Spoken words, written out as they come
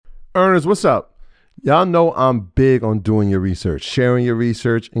Earners, what's up? Y'all know I'm big on doing your research, sharing your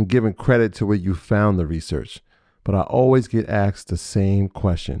research, and giving credit to where you found the research. But I always get asked the same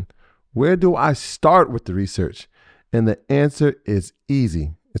question. Where do I start with the research? And the answer is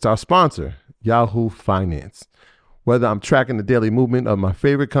easy. It's our sponsor, Yahoo Finance. Whether I'm tracking the daily movement of my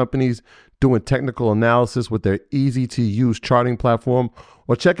favorite companies, doing technical analysis with their easy-to-use charting platform,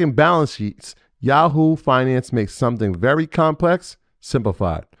 or checking balance sheets, Yahoo Finance makes something very complex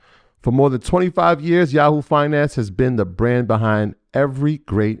simplified. For more than 25 years, Yahoo Finance has been the brand behind every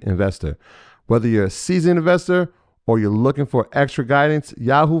great investor. Whether you're a seasoned investor or you're looking for extra guidance,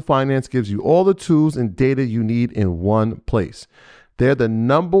 Yahoo Finance gives you all the tools and data you need in one place. They're the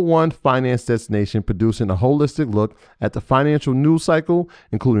 #1 finance destination, producing a holistic look at the financial news cycle,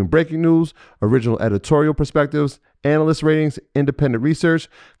 including breaking news, original editorial perspectives, analyst ratings, independent research,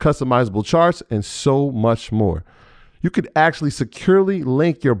 customizable charts, and so much more. You could actually securely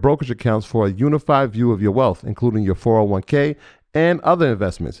link your brokerage accounts for a unified view of your wealth, including your 401k and other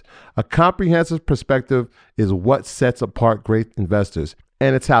investments. A comprehensive perspective is what sets apart great investors,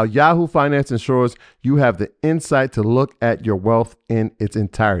 and it's how Yahoo Finance ensures you have the insight to look at your wealth in its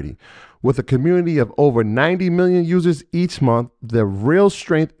entirety. With a community of over 90 million users each month, the real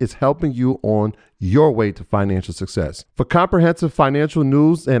strength is helping you on your way to financial success. For comprehensive financial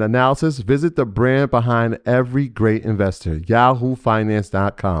news and analysis, visit the brand behind every great investor,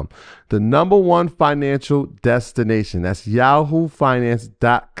 yahoofinance.com. The #1 financial destination. That's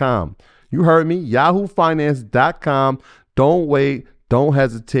yahoofinance.com. You heard me, yahoofinance.com. Don't wait. Don't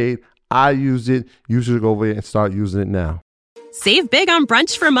hesitate. I use it. You should go over there and start using it now. Save big on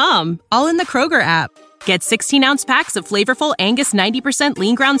brunch for mom, all in the Kroger app. Get 16-ounce packs of flavorful Angus 90%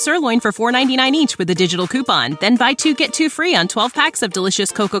 lean ground sirloin for $4.99 each with a digital coupon. Then buy 2, get 2 free on 12 packs of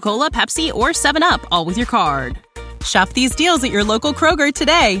delicious Coca-Cola, Pepsi, or 7-Up, all with your card. Shop these deals at your local Kroger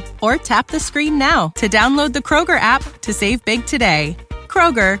today, or tap the screen now to download the Kroger app to save big today.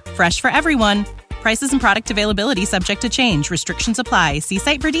 Kroger, fresh for everyone. Prices and product availability subject to change. Restrictions apply. See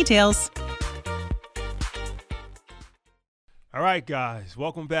site for details. All right, guys,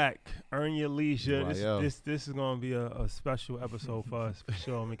 welcome back. Earn Your Leisure. Wow, this is going to be a special episode for us, for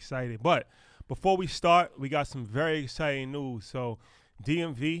sure. I'm excited. But before we start, we got some very exciting news. So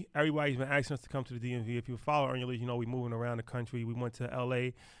DMV, everybody's been asking us to come to the DMV. If you follow Earn Your Leisure, you know we're moving around the country. We went to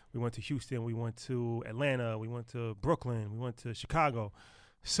L.A., we went to Houston, we went to Atlanta, we went to Brooklyn, we went to Chicago.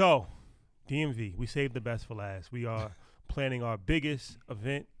 So DMV, we saved the best for last. We are planning our biggest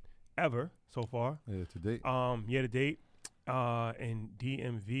event ever so far. Yeah, to date. To date. In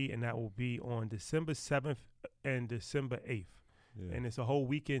DMV, and that will be on December 7th and December 8th. Yeah. And it's a whole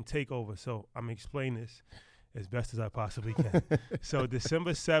weekend takeover, so I'm explaining this as best as I possibly can. So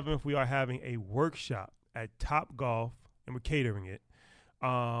December 7th, we are having a workshop at Top Golf, and we're catering it.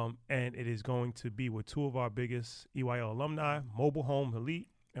 And it is going to be with 2 of our biggest EYL alumni, Mobile Home Elite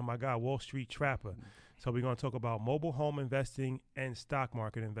and my guy, Wall Street Trapper. So we're going to talk about mobile home investing and stock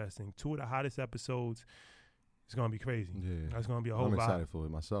market investing, 2 of the hottest episodes. It's going to be crazy. Yeah. That's going to be a whole I'm vibe. excited for it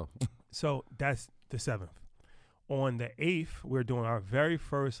myself. So that's the 7th. On the 8th, we're doing our very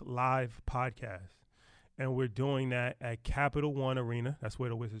first live podcast. And we're doing that at Capital One Arena. That's where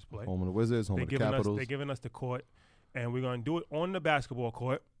the Wizards play. Home of the Wizards, home of the Capitals. They're giving us the court. And we're going to do it on the basketball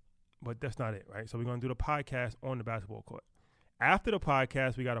court. But that's not it, right? So we're going to do the podcast on the basketball court. After the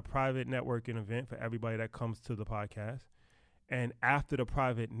podcast, we got a private networking event for everybody that comes to the podcast. And after the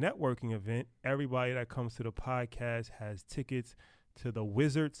private networking event, everybody that comes to the podcast has tickets to the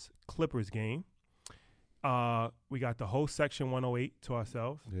Wizards-Clippers game. We got the whole Section 108 to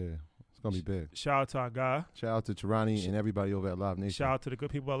ourselves. Yeah, it's going to be big. Shout out to our guy. Shout out to Chirani and everybody over at Live Nation. Shout out to the good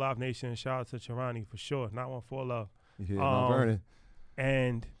people at Live Nation. Shout out to Chirani for sure. 914 Love. Yeah, Mount Vernon.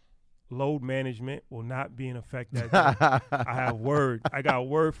 And load management will not be in effect that day. I got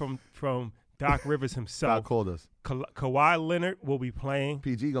word from Doc Rivers himself. Doc called us. Kawhi Leonard will be playing.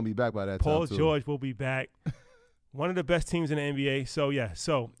 PG going to be back by that Paul time, too. George will be back. One of the best teams in the NBA. So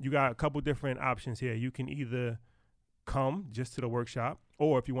you got a couple different options here. You can either come just to the workshop,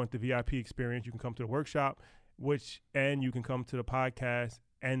 or if you want the VIP experience, you can come to the workshop, and you can come to the podcast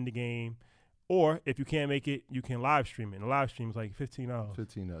and the game. Or if you can't make it, you can live stream it. And the live stream is like $15.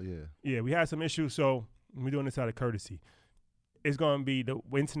 $15, yeah. Yeah, we had some issues, so we're doing this out of courtesy. It's going to be, the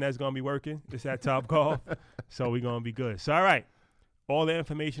internet's going to be working. It's at Top Golf, so we're going to be good. So, all right. All the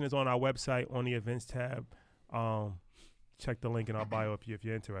information is on our website on the events tab. Check the link in our bio if you're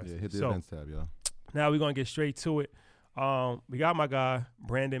interested. Yeah, hit the events tab, y'all. Now we're going to get straight to it. We got my guy,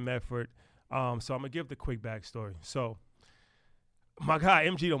 Brandon Medford. So I'm going to give the quick backstory. So my guy,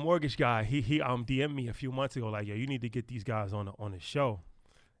 MG, the mortgage guy, he DM'd me a few months ago like, yo, you need to get these guys on the show.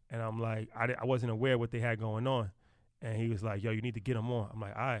 And I'm like, I wasn't aware what they had going on. And he was like, yo, you need to get them on. I'm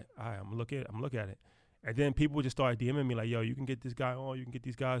like, all right, I'm gonna look at it. And then people just started DMing me like, yo, you can get this guy on, you can get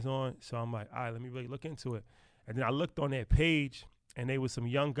these guys on. So I'm like, all right, let me really look into it. And then I looked on their page, and they was some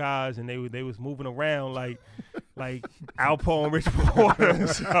young guys, and they was moving around like Alpo and Rich Porter.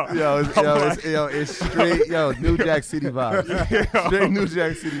 So it's straight, New Jack City vibes. Straight New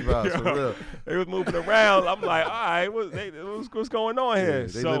Jack City vibes, for real. They was moving around. I'm like, all right, what's going on here?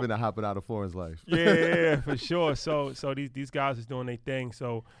 They living the hopping out of foreign's life. Yeah, for sure. So these guys is doing their thing.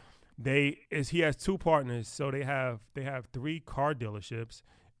 So he has two partners. So they have 3 car dealerships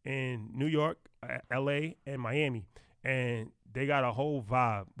in New York, LA, and Miami. And they got a whole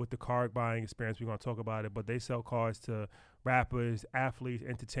vibe with the car buying experience. We're going to talk about it, but they sell cars to rappers, athletes,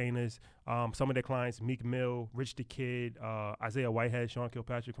 entertainers. Some of their clients, Meek Mill, Rich the Kid, Isaiah Whitehead, Sean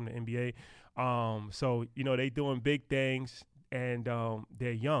Kilpatrick from the NBA. So, they doing big things, and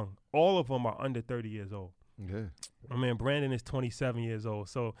they're young. All of them are under 30 years old. Yeah. My man Brandon is 27 years old.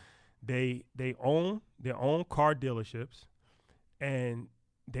 So they own their own car dealerships, and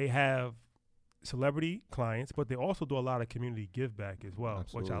they have celebrity clients, but they also do a lot of community give back as well,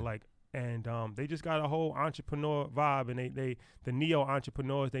 Absolutely. which I like. And they just got a whole entrepreneur vibe, and the neo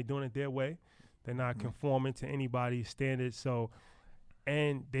entrepreneurs, they doing it their way. They're not conforming to anybody's standards. So,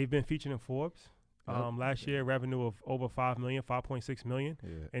 and they've been featured in Forbes. Last year, revenue of over $5 million, $5.6 million,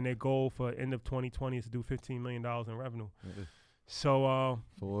 and their goal for end of 2020 is to do $15 million in revenue. Yeah. So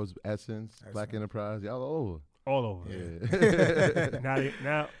Forbes, Essence, Black Enterprise, y'all all over. All over.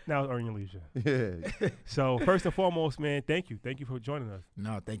 Yeah. now earn your leisure. Yeah. So first and foremost, man, thank you for joining us.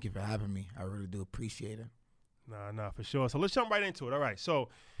 No, thank you for having me. I really do appreciate it. Nah, for sure. So let's jump right into it. All right. So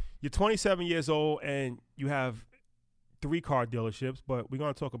you're 27 years old and you have 3 car dealerships, but we're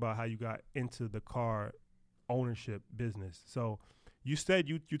going to talk about how you got into the car ownership business. So you said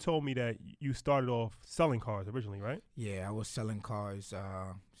you told me that you started off selling cars originally, right? Yeah, I was selling cars.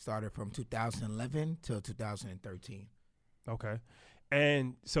 Started from 2011 till 2013. Okay,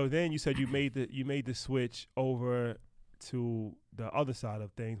 and so then you said you made the switch over to the other side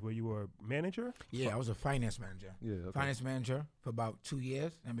of things where you were a manager. Yeah, I was a finance manager. Yeah, okay. Finance manager for about 2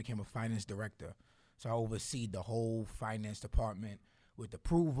 years, and became a finance director. So I oversee the whole finance department with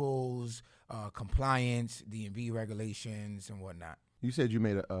approvals, compliance, DMV regulations, and whatnot. You said you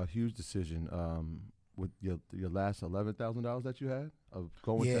made a huge decision with your last $11,000 that you had of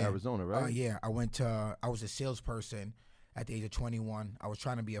going to Arizona, right? Yeah, I was a salesperson at the age of 21. I was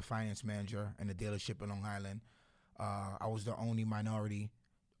trying to be a finance manager in a dealership in Long Island. I was the only minority.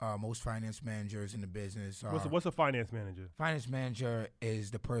 Most finance managers in the business. What's a finance manager? Finance manager is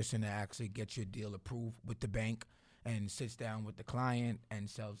the person that actually gets your deal approved with the bank and sits down with the client and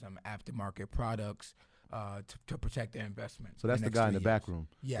sells them aftermarket products to protect their investment. So that's the guy in the back room.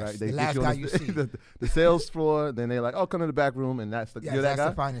 Yes, right? the last guy you see. the sales floor, then they're like, oh, come to the back room, and that's the, yes, you're that that's guy?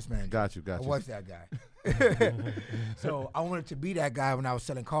 the finance manager. Got you. I was that guy. So I wanted to be that guy when I was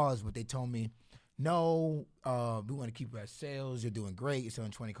selling cars, but they told me, no, we want to keep you at sales. You're doing great. You're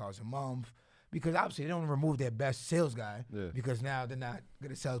selling 20 cars a month. Because obviously they don't remove their best sales guy because now they're not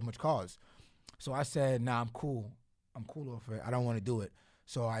going to sell as much cars. So I said, nah, I'm cool. I'm cool off it. I don't want to do it.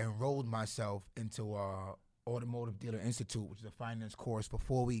 So I enrolled myself into Automotive Dealer Institute, which is a finance course for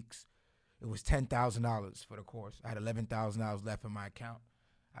 4 weeks. It was $10,000 for the course. I had $11,000 left in my account.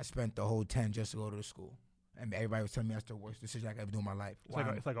 I spent the whole 10 just to go to the school. And everybody was telling me that's the worst decision I could ever do in my life.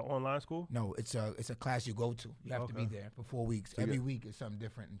 It's like an online school? No, it's a class you go to. You have to be there for 4 weeks. So every week is something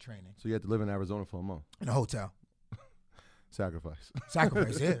different in training. So you had to live in Arizona for a month? In a hotel. Sacrifice.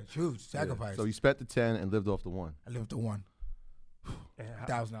 Sacrifice, yeah. Huge sacrifice. Yeah. So you spent the 10 and lived off the 1. I lived the 1.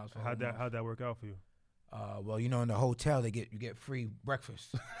 $1,000. How'd that work out for you? Well, in the hotel you get free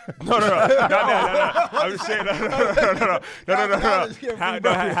breakfast. No. I'm just saying, no. How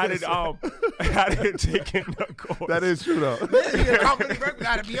did it take in the course? That is true though.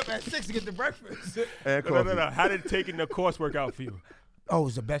 Gotta be up at 6 to get the breakfast. No. How did taking the course work out for you? Oh, it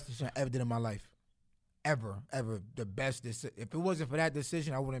was the best decision I ever did in my life. Ever. The best decision. If it wasn't for that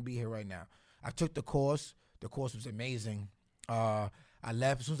decision, I wouldn't be here right now. I took the course. The course was amazing. I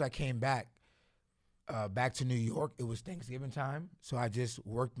left as soon as I came back to New York. It was Thanksgiving time, so I just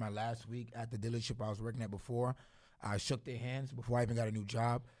worked my last week at the dealership I was working at before. I shook their hands before I even got a new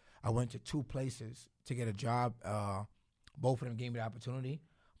job. I went to 2 places to get a job. Both of them gave me the opportunity,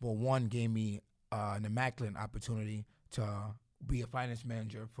 but one gave me an immaculate opportunity to be a finance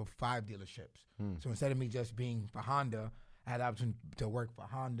manager for 5 dealerships. So instead of me just being for Honda, I had the opportunity to work for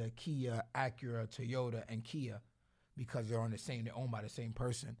Honda, Kia, Acura, Toyota, and Kia because they're owned by the same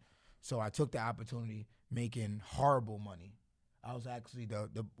person. So I took the opportunity, making horrible money. I was actually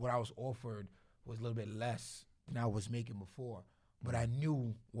the what I was offered was a little bit less than I was making before, but I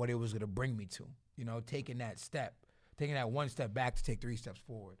knew what it was going to bring me to. You know, taking that one step back to take 3 steps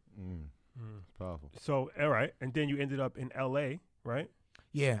forward. It's powerful. So, all right. And then you ended up in L.A., right?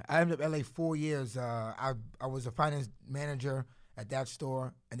 Yeah, I ended up in LA 4 years. I was a finance manager at that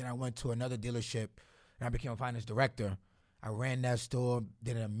store, and then I went to another dealership, and I became a finance director. I ran that store,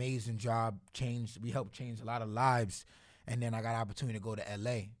 did an amazing job, we helped change a lot of lives, and then I got an opportunity to go to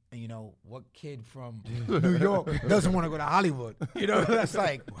LA. And you know, what kid from New York doesn't want to go to Hollywood? You know, that's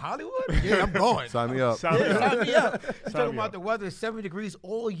like, Hollywood? Yeah, I'm going. Sign me up. Sign me up. Sign me up. You Sign talking me about up. the weather is 70 degrees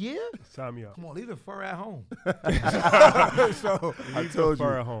all year? Sign me up. Come on, leave the fur at home. I Leave told the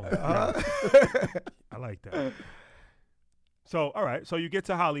fur you. at home. I like that. So, all right. So you get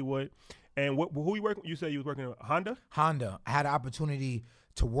to Hollywood, and who you working? You said you was working at Honda. Honda. I had an opportunity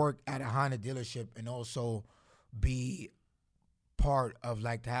to work at a Honda dealership and also be part of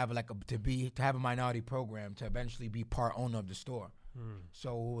to have a minority program to eventually be part owner of the store.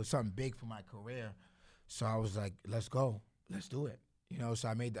 So it was something big for my career. So I was like, let's go, let's do it. You know, so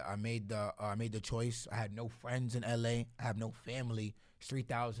I made the choice. I had no friends in LA. I have no family. It's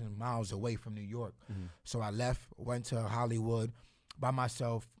 3,000 miles away from New York. So I left, went to Hollywood by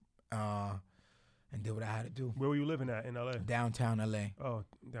myself, and did what I had to do. Where were you living at in LA? Downtown LA. Oh,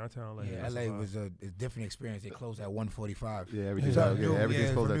 downtown LA. Yeah, That's LA a vibe. was a different experience. They closed at 1:45. Yeah, everything's So I out. knew, Yeah,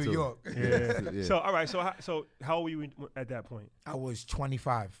 everything's closed from at New 2. York. Yeah. Yeah. So, all right. So how old were you at that point? I was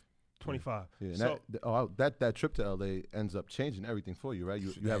 25. 25. Yeah, and So, that trip to LA ends up changing everything for you, right?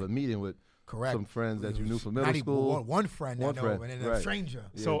 You have a meeting with Correct. some friends that It you knew was from not middle even school. One friend I One know, friend, and then a right. stranger.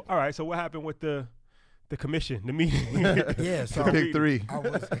 so all right. So what happened with the commission, the meeting? Yeah, so The big 3.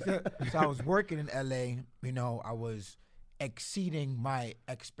 I was working in LA. You know, I was exceeding my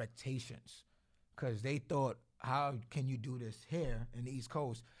expectations because they thought, how can you do this here in the East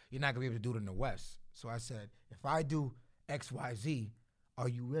Coast? You're not gonna be able to do it in the West. So I said, if I do X, Y, Z, are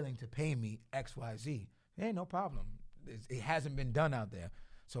you willing to pay me X, Y, Z? Hey, no problem. It hasn't been done out there.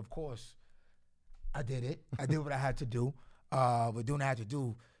 So of course, I did it. I did what I had to do. But doing what I had to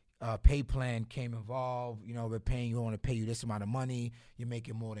do, pay plan came involved. You know, we want to pay you this amount of money. You're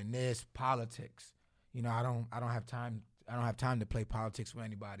making more than this. Politics. You know, I don't have time. I don't have time to play politics with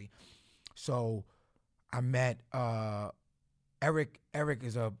anybody. So I met Eric. Eric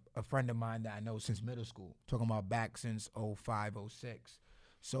is a friend of mine that I know since middle school. Talking about back since 05, 06.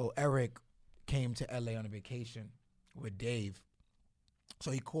 So Eric came to LA on a vacation with Dave. So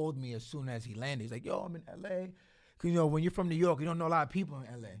he called me as soon as he landed. He's like, yo, I'm in LA. Cause you know, when you're from New York, you don't know a lot of people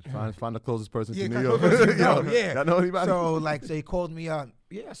in LA. Find the closest person Yeah, to cause New York. closest to New York, yeah. Y'all know anybody? So he called me up.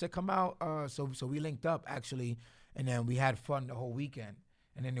 Yeah, I said, come out. So we linked up actually, and then we had fun the whole weekend.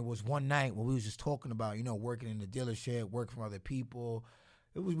 And then there was one night where we was just talking about, you know, working in the dealership, working for other people.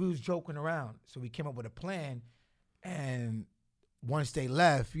 We was joking around. So we came up with a plan, and once they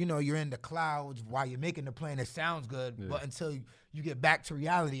left, you know, you're in the clouds while you're making the plan. It sounds good, Yeah. but until you get back to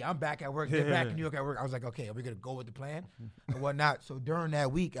reality, I'm back at work, they're back in New York at work. I was like, okay, are we going to go with the plan and whatnot? So during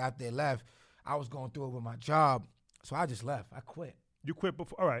that week after they left, I was going through it with my job. So I just left. I quit. You quit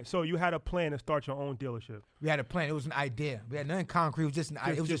before. All right. So you had a plan to start your own dealership. We had a plan. It was an idea. We had nothing concrete. It was just an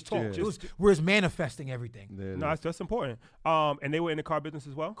idea. It was just talk. yeah. It was, we was manifesting everything. There it No, is. that's important. And they were in the car business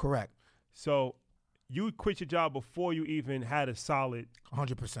as well. Correct. So you quit your job before you even had a solid.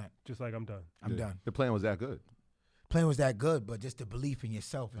 100%. Just like I'm done. I'm Yeah. done. The plan was that good. Plan was that good, but just the belief in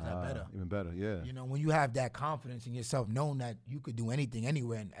yourself is that better. Even better, yeah. You know, when you have that confidence in yourself, knowing that you could do anything,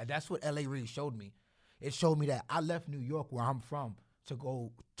 anywhere, and that's what LA really showed me. It showed me that I left New York, where I'm from, to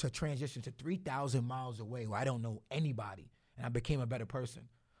go to transition to 3,000 miles away, where I don't know anybody, and I became a better person.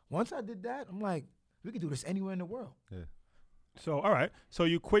 Once I did that, I'm like, we could do this anywhere in the world. Yeah. So all right. So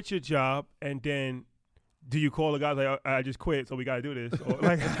you quit your job, and then do you call the guys like, I just quit, so we got to do this? Or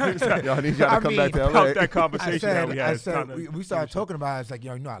like, Y'all need y'all to I come back to mean, LA. that conversation that we had. I is said kinda- we started talking about it. It's like,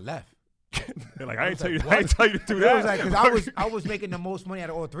 yo, you know, I left. They're like, I ain't was tell you. like, I ain't tell you to do It that. was like, because I was making the most money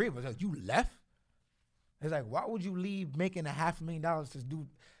out of all three of us. Like, you left? It's like, why would you leave making $500,000 to do?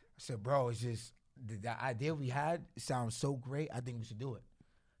 I said, bro, it's just the idea we had sounds so great. I think we should do it.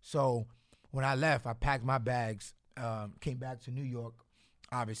 So when I left, I packed my bags, came back to New York,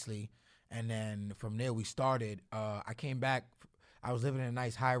 obviously, and then from there we started. I came back. I was living in a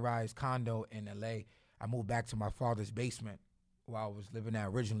nice high-rise condo in LA. I moved back to my father's basement where I was living at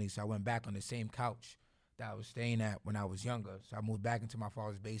originally, so I went back on the same couch that I was staying at when I was younger. So I moved back into my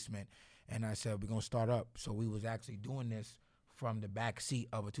father's basement, and I said, we're going to start up. So we was actually doing this from the back seat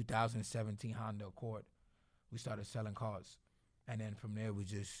of a 2017 Honda Accord. We started selling cars. And then from there, we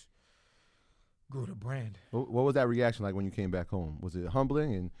just Grew the brand. What was that reaction like when you came back home? Was it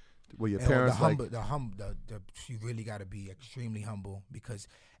humbling? And were your And parents you really got to be extremely humble because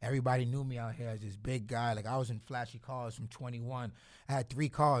everybody knew me out here as this big guy. Like I was in flashy cars from 21. I had 3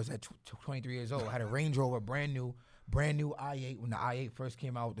 cars at 23 years old. I had a Range Rover, brand new i8 when the i8 first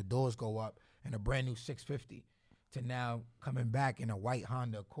came out, the doors go up, and a brand new 650. To now coming back in a white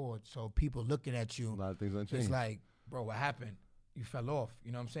Honda Accord. So people looking at you, a lot of things unchanged. it's like, bro, what happened? You fell off.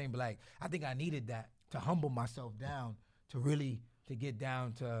 You know what I'm saying? But like, I think I needed that to humble myself down to really to get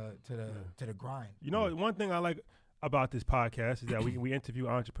down to the grind. You know, one thing I like about this podcast is that we interview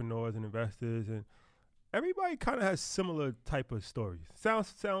entrepreneurs and investors, and everybody kind of has similar type of stories. Sound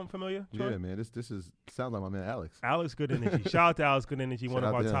familiar, Troy? Yeah, man. This sounds like my man Alex. Alex Good Energy. Shout out to Alex Good Energy, one of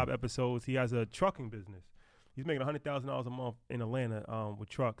Shout out our to him. top episodes. He has a trucking business. He's making $100,000 a month in Atlanta with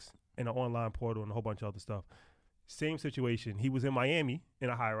trucks and an online portal and a whole bunch of other stuff. Same situation. He was in Miami in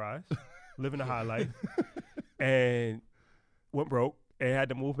a high rise, living a high life, and went broke and had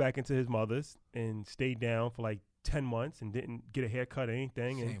to move back into his mother's and stayed down for like 10 months and didn't get a haircut or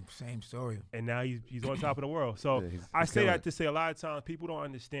anything. Same story. And now he's on top of the world. So Yeah, I he's say killing that it. to say a lot of times people don't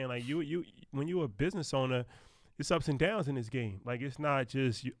understand. Like you when you're a business owner, it's ups and downs in this game. Like it's not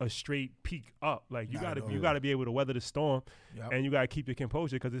just a straight peak up. Like you Not at all. gotta be able to weather the storm, Yep. and you gotta keep your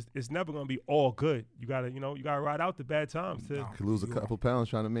composure because it's never gonna be all good. You gotta ride out the bad times. No. Could lose a You couple pounds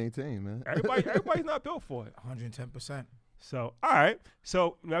trying to maintain, man. Everybody's not built for it. 110%. So, all right.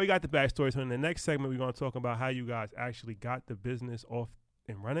 So now we got the backstory. So in the next segment, we're going to talk about how you guys actually got the business off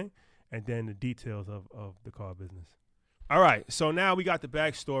and running, and then the details of the car business. All right. So now we got the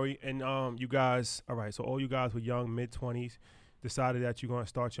backstory, and you guys, all right. So all you guys were young, mid-20s, decided that you're going to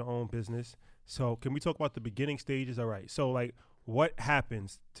start your own business. So can we talk about the beginning stages? All right. So like, what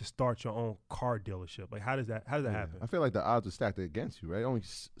happens to start your own car dealership? Like, how does that happen? I feel like the odds are stacked against you, right? Only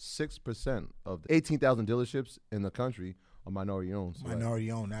 6% of the 18,000 dealerships in the country are minority owned. So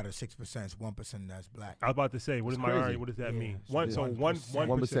Minority owned, out of 6%, it's 1% that's black. I was about to say, what is It's minority? crazy. What does that Yeah, mean? so One. it's So 1%.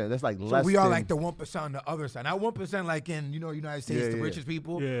 1%. That's like So less. we are than, like the 1% on the other side. Not 1% like in United States, Yeah, the yeah. richest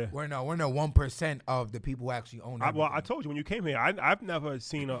people. Yeah. We're no 1% of the people who actually own it. Well, I told you when you came here, I've never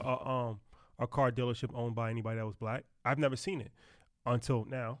seen a car dealership owned by anybody that was black. I've never seen it until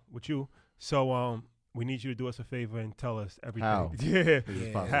now with you. So we need you to do us a favor and tell us everything. How? Yeah. Is this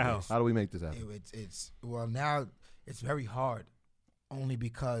Yeah, possible? How? How do we make this happen? It's well now it's very hard, only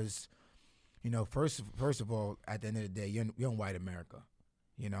because, first of all, at the end of the day, you're in white America.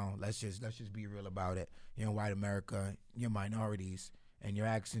 Let's just be real about it. You're in white America. You're minorities, and you're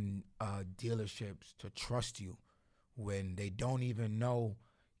asking dealerships to trust you when they don't even know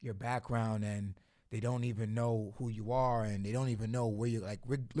your background and they don't even know who you are and they don't even know where you're. Like,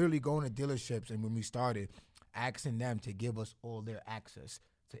 we're literally going to dealerships, and when we started, asking them to give us all their access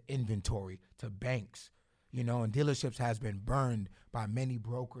to inventory, to banks, and dealerships has been burned by many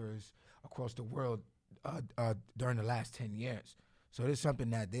brokers across the world during the last 10 years. So it's something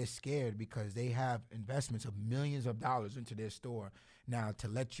that they're scared because they have investments of millions of dollars into their store now to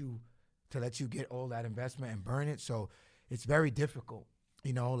let you get all that investment and burn it. So it's very difficult.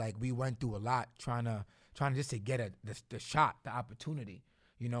 Like we went through a lot trying to just to get the shot, the opportunity.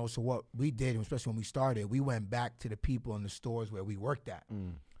 So what we did, especially when we started, we went back to the people in the stores where we worked at.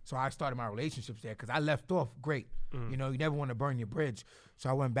 So I started my relationships there because I left off great. You never want to burn your bridge. So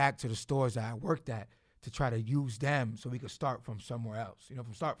I went back to the stores that I worked at to try to use them so we could start from somewhere else,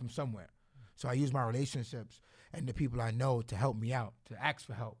 start from somewhere. So I used my relationships and the people I know to help me out, to ask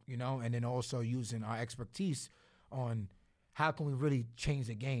for help, and then also using our expertise on how can we really change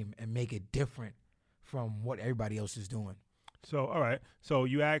the game and make it different from what everybody else is doing. So all right. So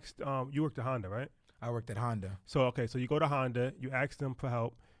you asked. You worked at Honda, right? I worked at Honda. So okay. So you go to Honda. You ask them for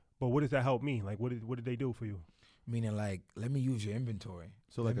help. But what does that help mean? Like, what did they do for you? Meaning, like, let me use your inventory.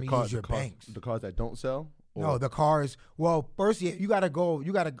 So like let me the use your banks. the cars that don't sell? Or- No, the cars. Well, first, you gotta go.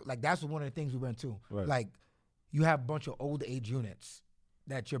 Like, that's one of the things we went to. Right. Like, you have a bunch of old age units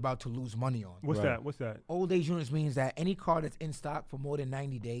that you're about to lose money on. What's Right. that? What's that? Old age units means that any car that's in stock for more than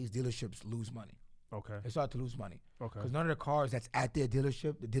 90 days, dealerships lose money. Okay. They start to lose money. Okay. Because none of the cars that's at their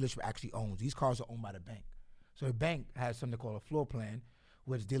dealership, the dealership actually owns. These cars are owned by the bank. So the bank has something called a floor plan,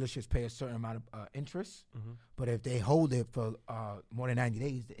 which dealerships pay a certain amount of interest. But if they hold it for more than 90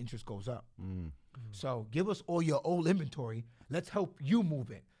 days, the interest goes up. So give us all your old inventory. Let's help you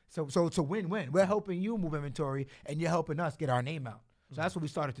move it. So it's a win-win. We're helping you move inventory, and you're helping us get our name out. So that's what we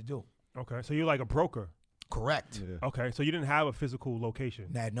started to do. Okay. So you're like a broker. Correct. Yeah. Okay. So you didn't have a physical location.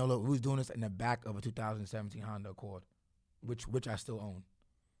 Now, we was doing this in the back of a 2017 Honda Accord, which I still own.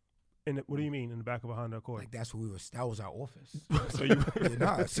 What do you mean in the back of a Honda Accord? Like that was our office. So you,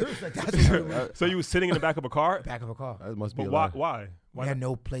 No, seriously, like, that's what we were. so you was sitting in the back of a car? Back of a car. That must be But a why? lie. Why? We had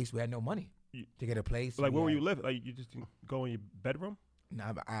no place. We had no money to get a place. Like, where were you living? Like, you just go in your bedroom?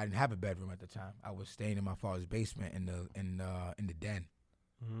 No, I didn't have a bedroom at the time. I was staying in my father's basement in the den.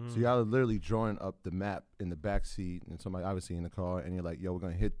 So y'all are literally drawing up the map in the back seat, and somebody obviously in the car, and you're like, "Yo, we're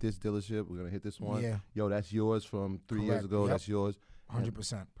gonna hit this dealership. We're gonna hit this one. Yeah. Yo, that's yours from 3 years Correct. ago. Yep. That's yours.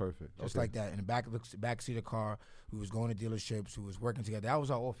 100%. Perfect. Just Okay. like that. In the back seat of the car, we was going to dealerships, we was working together. That was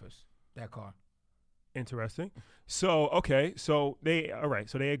our office, that car. Interesting. So, okay. So they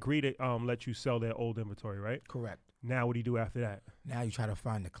agreed to let you sell their old inventory, right? Correct. Now what do you do after that? Now you try to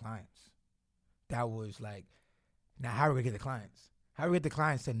find the clients. That was like, now how are we going to get the clients? How do we get the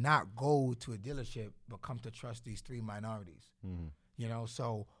clients to not go to a dealership but come to trust these three minorities? Mm-hmm. You know,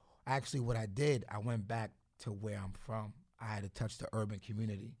 so actually what I did, I went back to where I'm from. I had to touch the urban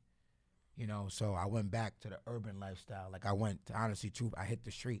community. You know, so I went back to the urban lifestyle. Like I went to, honestly, truth, I hit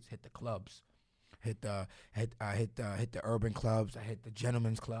the streets, hit the clubs, hit the urban clubs, I hit the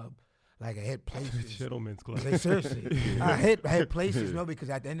gentlemen's club. Like I hit places. Gentlemen's club. Like, seriously, I hit places, you know,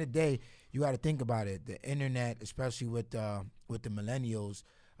 because at the end of the day, you got to think about it. The internet, especially with the millennials,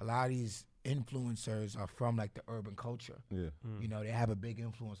 a lot of these influencers are from like the urban culture. Yeah. You know, they have a big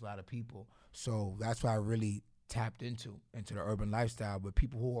influence on a lot of people. So that's why I really tapped into the urban lifestyle with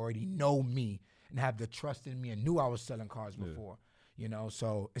people who already know me and have the trust in me and knew I was selling cars before. You know,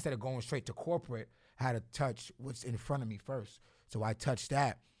 so instead of going straight to corporate, I had to touch what's in front of me first. So I touched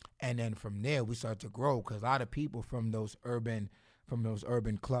that. And then from there, we started to grow because a lot of people from those urban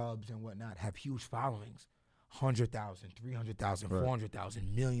clubs and whatnot have huge followings, 100,000, 300,000,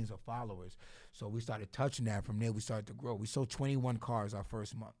 400,000, millions of followers. So we started touching that. From there, we started to grow. We sold 21 cars our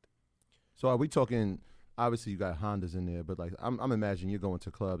first month. So are we talking? Obviously, you got Hondas in there, but like I'm imagining you're going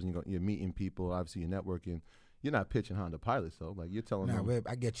to clubs and you're meeting people. Obviously, you're networking. You're not pitching Honda pilots, though. Like you're telling them. Nah,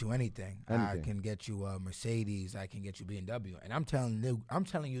 I get you anything. I can get you Mercedes. I can get you BMW. And I'm telling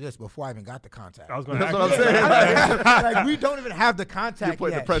you this before I even got the contact. I was going to That's ask what you I'm that. saying. Like we don't even have the contact. You're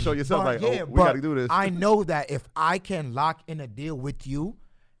putting yet. the pressure on yourself. But, like, we got to do this. I know that if I can lock in a deal with you,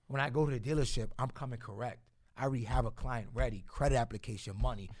 when I go to the dealership, I'm coming correct. I already have a client ready, credit application,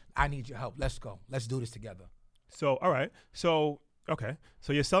 money. I need your help. Let's go. Let's do this together. So, all right. So, okay.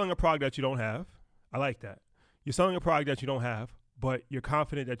 So you're selling a product that you don't have. I like that. You're selling a product that you don't have, but you're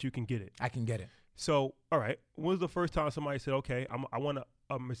confident that you can get it. I can get it. So, all right. When was the first time somebody said, okay, I want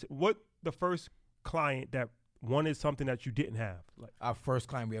what the first client that wanted something that you didn't have? Like, Our first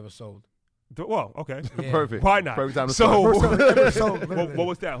client we ever sold. well, okay. Yeah. Perfect. Why not? Perfect time to So, start. what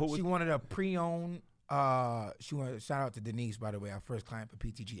was that? Who was She wanted a pre-owned. She wanted. Shout out to Denise, by the way, our first client for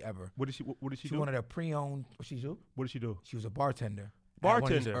PTG ever. What did she She do? wanted a pre-owned. What she do? What did she do? She was a bartender. At one of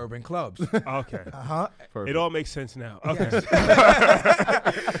these Bartender. urban clubs. Okay. Perfect. It all makes sense now. Okay.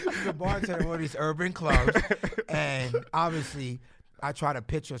 She's a bartender at one of these urban clubs, and obviously, I try to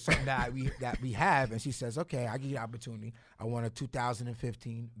pitch her something that we have, and she says, "Okay, I give you the opportunity. I want a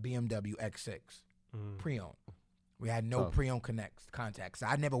 2015 BMW X6 pre-owned. We had no pre-owned contacts.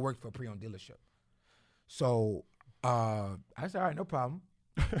 I never worked for a pre-owned dealership, so I said, all right, no problem.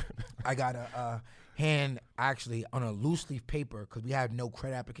 I got a hand actually on a loose leaf paper because we had no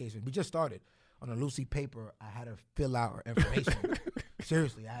credit application. We just started. On a loose leaf paper, I had to fill out her information.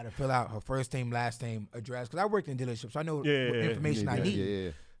 Seriously, I had to fill out her first name, last name, address. Because I worked in dealerships, so I know what information I need.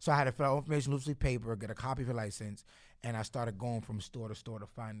 Yeah. So I had to fill out information, loose leaf paper, get a copy of her license, and I started going from store to store to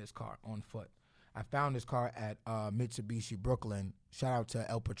find this car on foot. I found this car at Mitsubishi Brooklyn. Shout out to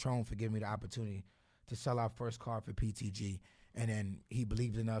El Patron for giving me the opportunity to sell our first car for PTG. And then he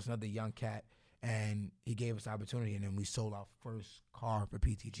believed in us, another young cat, and he gave us the opportunity, and then we sold our first car for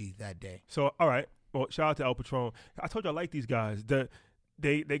PTG that day. So, all right. Well, shout out to El Patron. I told you I like these guys.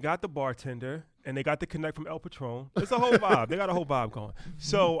 They got the bartender and they got the connect from El Patron. It's a whole vibe. They got a whole vibe going.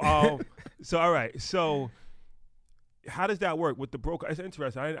 So, all right. So, how does that work with the broker? It's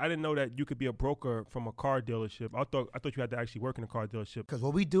interesting. I didn't know that you could be a broker from a car dealership. I thought you had to actually work in a car dealership. Because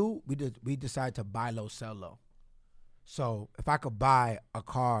what we do, we decide to buy low, sell low. So if I could buy a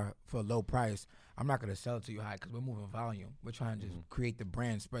car for a low price, I'm not going to sell it to you high because we're moving volume. We're trying to just create the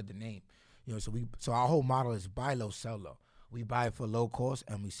brand, spread the name. You know, so our whole model is buy low, sell low. We buy it for low cost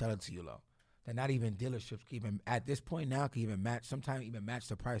and we sell it to you low. They're not even dealerships can even at this point now can even match, sometimes even match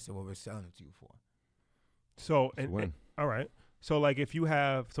the price of what we're selling it to you for. So and all right. So like if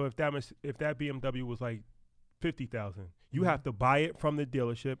that BMW was like 50,000, you have to buy it from the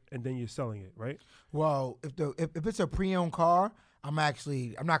dealership and then you're selling it, right? Well, if it's a pre-owned car, I'm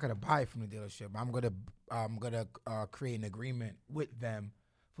not gonna buy it from the dealership. I'm gonna create an agreement with them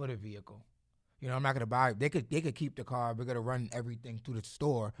for the vehicle. You know, I'm not gonna buy. They could keep the car. We're gonna run everything through the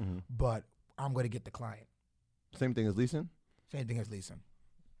store, but I'm gonna get the client. Same thing as leasing? Same thing as leasing.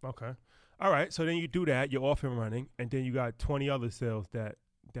 Okay. All right. So then you do that. You're off and running, and then you got 20 other sales that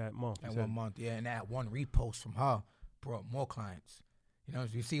month. That 1 month, yeah. And that one repost from her brought more clients. You know,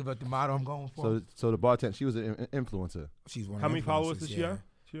 you see what the model I'm going for. So the bartender, she was an influencer. She's one. How of many the followers influencers, does she have?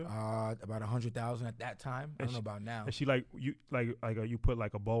 About 100,000 at that time. I don't know about now. And she you put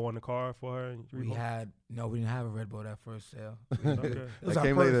like a bow on the car for her. And we didn't have a Red Bull that first sale. Okay. That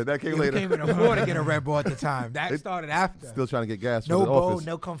came later. We can't even afford to get a Red Bull at the time. That started after. Still trying to get gas no for the bow, office.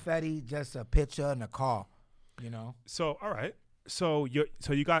 no confetti, just a picture and a car. You know. So all right. So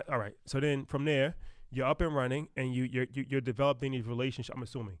you got all right. So then from there, you're up and running, and you're developing these relationships. I'm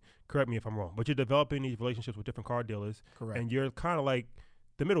assuming. Correct me if I'm wrong, but you're developing these relationships with different car dealers. Correct. And you're kind of like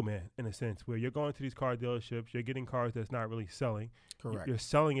the middleman in a sense, where you're going to these car dealerships, you're getting cars that's not really selling. Correct. You're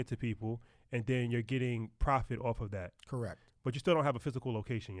selling it to people, and then you're getting profit off of that. Correct. But you still don't have a physical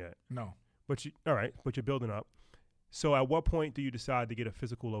location yet. No. But you're building up. So at what point do you decide to get a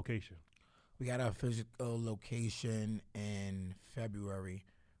physical location? We got our physical location in February,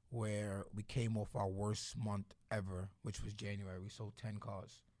 where we came off our worst month ever, which was January. We sold 10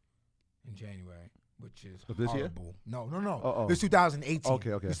 cars in January, which is Of this year? horrible. No. Oh. It's 2018.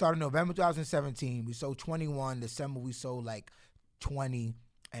 Okay. We started November 2017. We sold 21. December we sold like 20,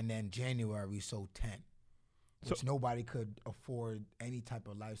 and then January we sold 10, which nobody could afford any type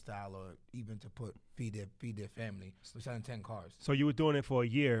of lifestyle or even to feed their family. We're selling 10 cars. So you were doing it for a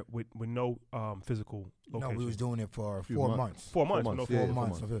year with no physical location? No, we was doing it for 4 months. 4 months. 4 months. No, Yeah, 4 4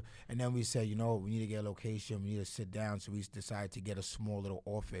 months. months. And then we said, we need to get a location. We need to sit down. So we decided to get a small little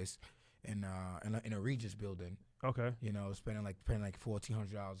office in a Regis building. Okay. Spending like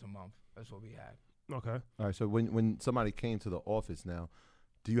 $1,400 a month. That's what we had. Okay. All right. So when somebody came to the office now,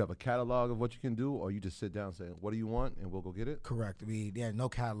 do you have a catalog of what you can do, or you just sit down and say, what do you want, and we'll go get it? Correct. We had no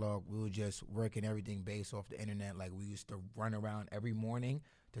catalog. We were just working everything based off the internet. Like we used to run around every morning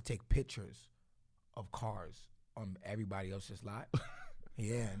to take pictures of cars on everybody else's lot.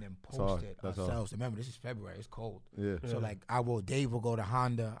 Yeah, and then post it ourselves. Remember, this is February. It's cold. Yeah. So like Dave will go to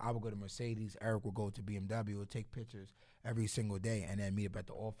Honda. I will go to Mercedes. Eric will go to BMW. We'll take pictures every single day and then meet up at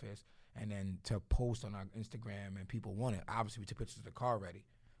the office and then to post on our Instagram, and people want it. Obviously, we took pictures of the car already.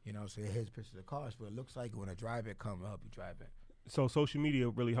 So here's pictures of the cars, but it looks like when I drive it, come help you drive it. So social media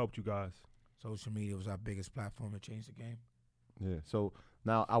really helped you guys. Social media was our biggest platform to change the game. Yeah. So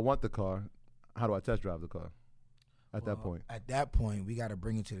now I want the car. How do I test drive the car at that point? At that point, we got to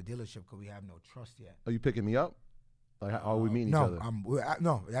bring it to the dealership because we have no trust yet. Are you picking me up? Like, are we meeting each other?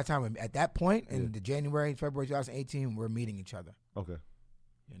 No, at that time, at that point, in the February 2018, we're meeting each other. Okay.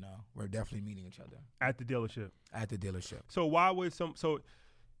 We're definitely meeting each other. At the dealership. At the dealership. So why would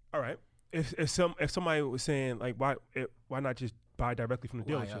all right. If somebody was saying like why not just buy directly from the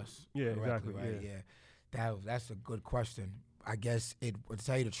dealership? Yeah, exactly. Right, yeah. That's a good question. I guess to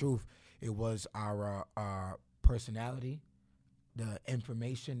tell you the truth, it was our personality, the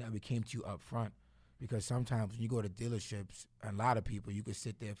information that we came to you up front. Because sometimes when you go to dealerships, a lot of people, you could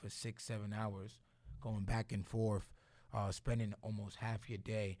sit there for 6-7 hours going back and forth, spending almost half your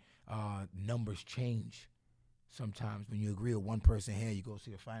day. Numbers change. Sometimes when you agree with one person here, you go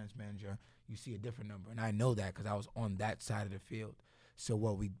see the finance manager, you see a different number. And I know that because I was on that side of the field. So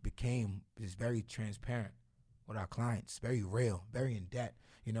what we became is very transparent with our clients, very real, very in depth,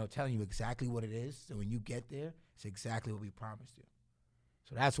 telling you exactly what it is. So when you get there, it's exactly what we promised you.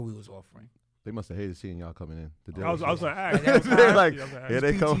 So that's what we was offering. They must have hated seeing y'all coming in. I was going to ask. They're like, here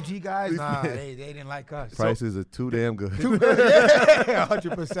they come. PTG guys, nah, they didn't like us. Prices are too damn good.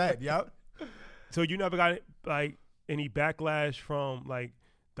 100%, yep. So you never got like any backlash from like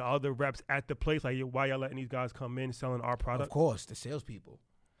the other reps at the place? Like why y'all letting these guys come in selling our product? Of course, the salespeople.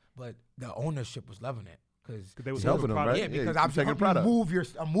 But the ownership was loving it. Because they was helping them, right? Yeah, because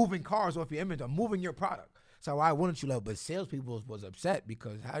I'm moving cars off your image. I'm moving your product. So why wouldn't you love? But salespeople was upset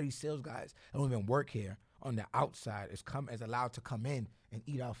because how do these sales guys that don't even work here on the outside is allowed to come in and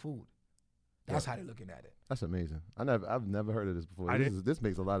eat our food? That's how they're looking at it. That's amazing. I've never heard of this before. This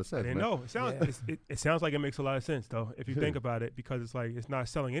makes a lot of sense. I didn't know. It sounds like it makes a lot of sense though if you think about it, because it's like it's not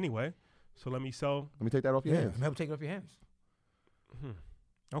selling anyway. So let me take that off your hands. Let me take it off your hands.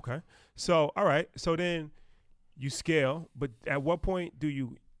 Okay. So all right. So then you scale, but at what point do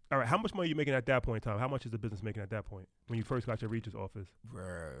you? All right, how much money are you making at that point in time? How much is the business making at that point when you first got your Regis office?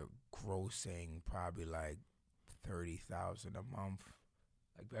 We're grossing probably like $30,000 a month,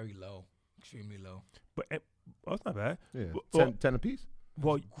 like very low, extremely low. But that's not bad. Yeah, well, 10 a piece.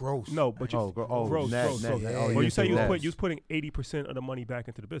 Well, gross. No, but net. Yeah. Well, you say you net. was putting 80% of the money back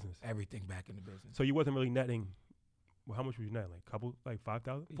into the business. Everything back in the business. So you wasn't really netting. Well, how much were you netting? Like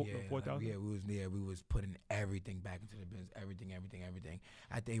 5,000, 4,000. We was putting everything back into the business. Everything.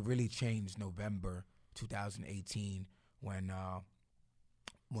 I think it really changed November 2018 when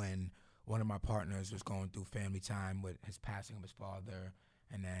one of my partners was going through family time with his passing of his father,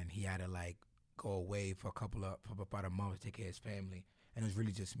 and then he had to like go away for about a month to take care of his family, and it was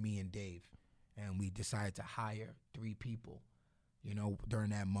really just me and Dave, and we decided to hire 3 people, during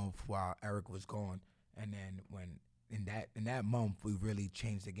that month while Eric was gone, and then when in that month we really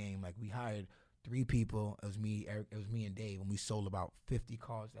changed the game. Like we hired 3 people. It was me, Eric, it was me and Dave, and we sold about 50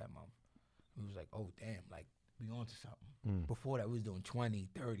 cars that month. We was like, oh damn, like we on to something. Before that we was doing 20,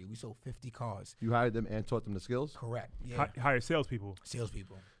 30. We sold 50 cars. You hired them and taught them the skills? Correct. Yeah. Hired salespeople.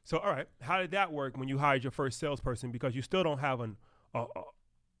 So all right, how did that work when you hired your first salesperson? Because you still don't have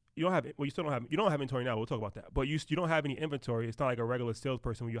you don't have inventory now. We'll talk about that. But you don't have any inventory. It's not like a regular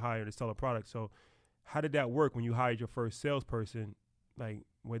salesperson when you hire to sell a product. So how did that work when you hired your first salesperson, like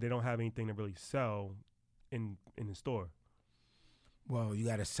where they don't have anything to really sell in the store? Well, you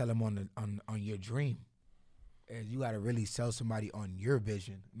got to sell them on your dream. And you got to really sell somebody on your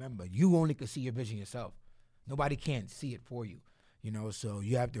vision. Remember, you only can see your vision yourself. Nobody can't see it for you. So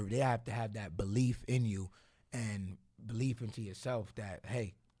they have to have that belief in you and belief into yourself that,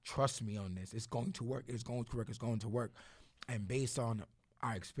 hey, trust me on this. It's going to work. It's going to work. And based on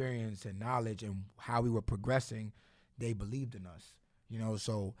our experience and knowledge and how we were progressing, they believed in us.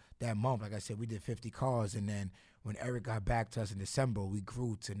 So that month, like I said, we did 50 cars, and then when Eric got back to us in December, we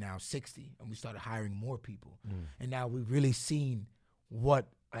grew to now 60, and we started hiring more people. And now we've really seen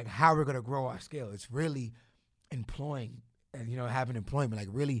how we're gonna grow our scale. It's really employing and having employment, like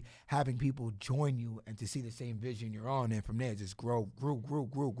really having people join you and to see the same vision you're on, and from there just grew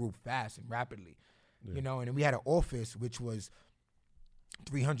fast and rapidly. And then we had an office which was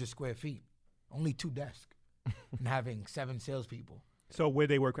 300 square feet, only 2 desks, and having 7 salespeople. So where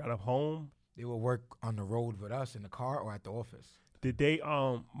they work out of home? They would work on the road with us in the car or at the office. Did they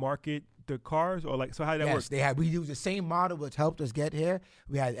market the cars or like? So how did that work? Yes, they had. We used the same model which helped us get here.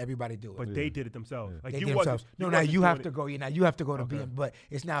 We had everybody do it. But they did it themselves. Like they you did wasn't. themselves. No, now you have to go. Now you have to go to Okay. BM. But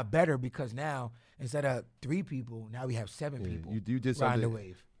it's now better because now instead of 3 people, now we have 7 people. You did riding the something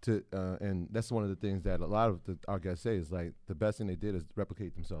wave. and that's one of the things that a lot of our guests say is like the best thing they did is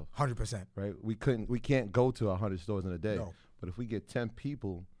replicate themselves. 100%. Right? We can't go to 100 stores in a day. No. But if we get 10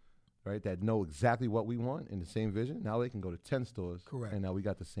 people, right, that know exactly what we want in the same vision, now they can go to 10 stores. Correct. And now we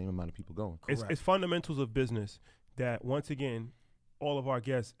got the same amount of people going. It's fundamentals of business that, once again, all of our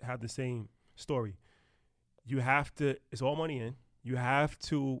guests have the same story. You have to, it's all money in. You have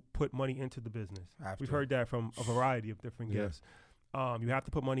to put money into the business. We've heard that from a variety of different guests. You have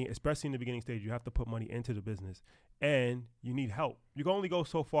to put money, especially in the beginning stage, you have to put money into the business. And you need help. You can only go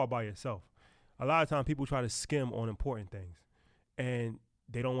so far by yourself. A lot of times people try to skim on important things. And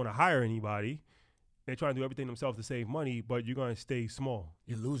they don't want to hire anybody. They're trying to do everything themselves to save money, but you're going to stay small.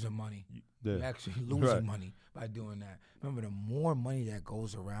 You're losing money. You're actually losing money by doing that. Remember, the more money that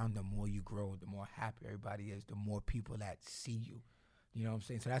goes around, the more you grow, the more happy everybody is, the more people that see you. You know what I'm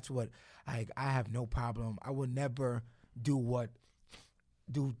saying? So that's what I have no problem. I would never do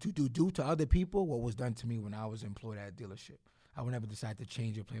to other people what was done to me when I was employed at a dealership. I would never decide to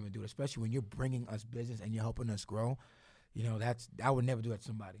change your plan and do it, especially when you're bringing us business and you're helping us grow. I would never do that to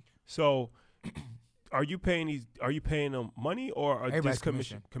somebody. So, are you paying them money or Everybody's just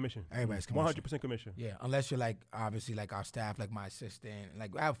commission? Commission. Everybody's commission. 100% commission. Yeah, unless you're obviously our staff, like my assistant.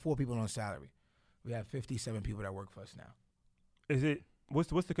 Like I have 4 people on salary. We have 57 people that work for us now. Is it what's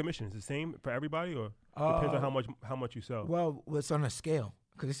the commission? Is it the same for everybody or depends on how much you sell? Well, it's on a scale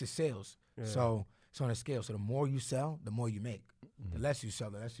because this is sales. Yeah. So it's on a scale. So the more you sell, the more you make. The less you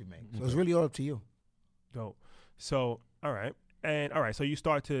sell, the less you make. So it's really all up to you. Dope. So all right. So you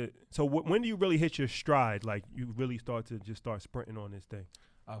start to. So when do you really hit your stride? Like you really start sprinting on this thing.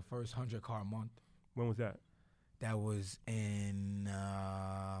 Our first 100-car month. When was that? That was in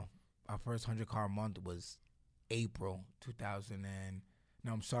our first 100-car month was April 2000 and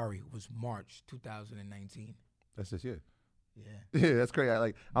no, I'm sorry, it was March 2019. That's this year. Yeah. Yeah, that's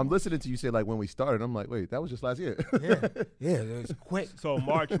crazy. I'm listening to you say when we started. I'm like, wait, that was just last year. Yeah, it was quick. So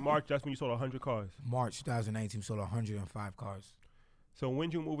March, that's when you sold 100 cars. March 2019, we sold 105 cars. So when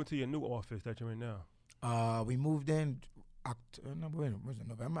did you move into your new office that you're in now? We moved in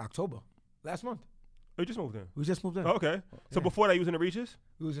November, October, last month. Oh, you just moved in? We just moved in. Oh, okay. So before that, you was in the Regis?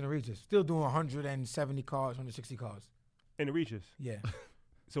 We was in the Regis. Still doing 170 cars, 160 cars. In the Regis? Yeah.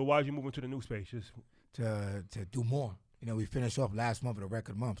 So why did you move into the new space? Just to do more. You know, we finished off last month with a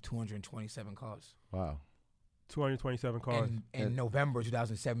record month, 227 cars. Wow. 227 cars. And in November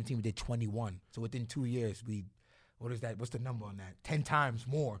 2017, we did 21. So within 2 years, what is that? What's the number on that? 10 times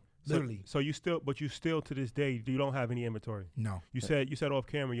more, literally. So you still to this day, you don't have any inventory. No. You said off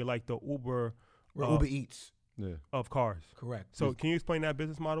camera, you're like the Uber. Uber Eats. Yeah. Of cars. Correct. So can you explain that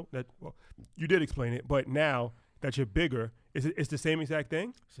business model? You did explain it, but now that you're bigger, it's the same exact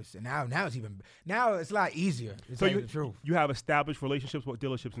thing? So now it's a lot easier. To tell you the truth. You have established relationships with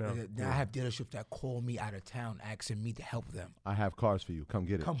dealerships now. Now I have dealerships that call me out of town asking me to help them. I have cars for you. Come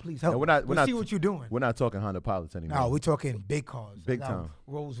get it. Come please help. And we'll see what you're doing. We're not talking Honda Pilots anymore. No, we're talking big cars. Big time.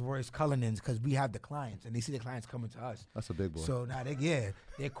 Rolls Royce Cullinans, because we have the clients and they see the clients coming to us. That's a big boy. So now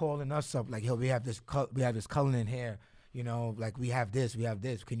they're calling us up like, yo, we have this Cullinan here. You know, like we have this.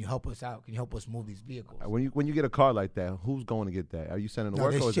 Can you help us out? Can you help us move these vehicles? When you get a car like that, who's going to get that? Are you sending the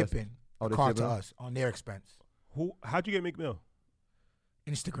work? They're or shipping a car to us on their expense. How'd you get Meek Mill?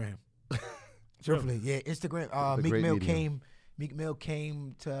 Instagram. Truthfully, yeah, Instagram. Meek Mill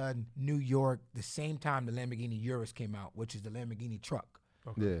came to New York the same time the Lamborghini Urus came out, which is the Lamborghini truck.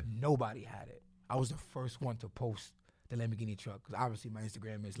 Okay. Yeah. Nobody had it. I was the first one to post the Lamborghini truck because obviously my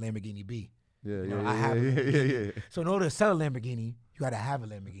Instagram is Lamborghini B. Yeah. So in order to sell a Lamborghini, you got to have a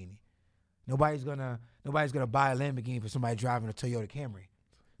Lamborghini. Nobody's gonna buy a Lamborghini for somebody driving a Toyota Camry.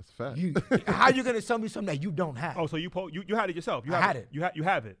 That's a fact. How you gonna sell me something that you don't have? Oh, so you had it yourself? I had it. You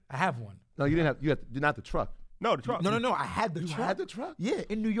have it. I have one. No, you didn't have. You're not the truck. No, the truck. No. I had the You truck. had the truck? Yeah,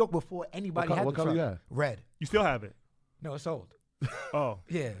 in New York before anybody had the what truck. color you had? Red. You still have it? No, it's sold. Oh.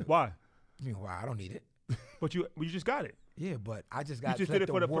 Yeah. Why? I mean, why? I don't need it. But you just got it. Yeah, but I just got You just to did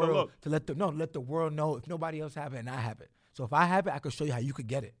let it for the look. to let the world know if nobody else have it and I have it. So if I have it, I can show you how you could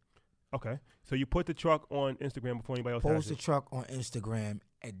get it. Okay. So you put the truck on Instagram before anybody else has Post it. the truck on Instagram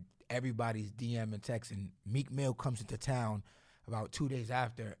and everybody's DM and texting. Meek Mill comes into town about 2 days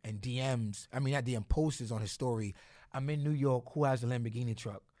after and posts on his story, I'm in New York, who has a Lamborghini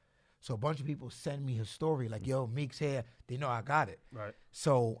truck? So a bunch of people send me his story like, yo, Meek's here. They know I got it. Right.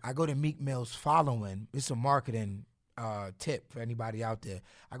 So I go to Meek Mill's following. It's a marketing tip for anybody out there.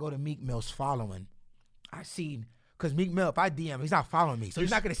 I go to Meek Mill's following. I see, because Meek Mill, if I DM, he's not following me. So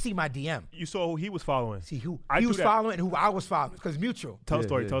he's not going to see my DM. You saw who he was following. See who he was following and who I was following, because mutual. Tell a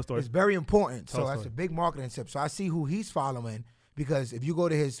story. It's very important. Tell That's a big marketing tip. So I see who he's following, because if you go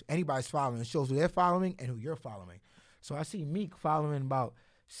to anybody's following, it shows who they're following and who you're following. So I see Meek following about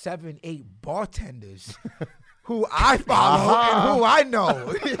 7-8 bartenders who I follow and who I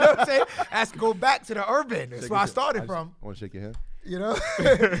know. You know what I'm saying? That's go back to the urban. That's where I started from. I want to shake your hand. You know?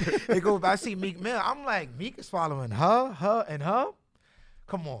 They go back. I see Meek Mill. I'm like, Meek is following her, and her?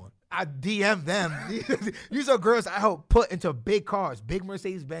 Come on. I DM them. These are girls I help put into big cars, big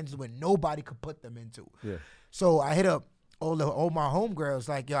Mercedes-Benzes where nobody could put them into. Yeah. So I hit up all my homegirls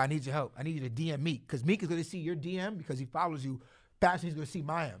like, yo, I need your help. I need you to DM Meek, because Meek is going to see your DM because he follows you. Faster he's going to see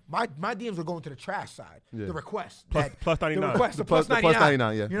my DMs are going to the trash side. Yeah. The request. Plus 99. The request, the plus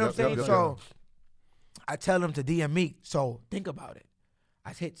 99. Yeah. You know what I'm saying? So I tell them to DM Meek. So think about it.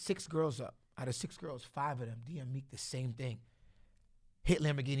 I hit 6 girls up. Out of 6 girls, 5 of them DM Meek the same thing. Hit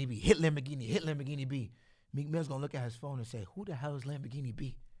Lamborghini B. Hit Lamborghini B. Meek Mill's going to look at his phone and say, who the hell is Lamborghini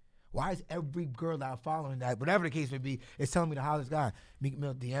B? Why is every girl that I'm following that, whatever the case may be, is telling me the hottest guy? Meek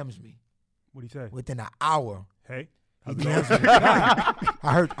Mill DMs me. What do you say? Within an hour. Hey. He DMs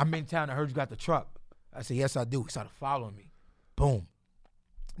me. I'm in town. I heard you got the truck. I said, yes, I do. He started following me. Boom.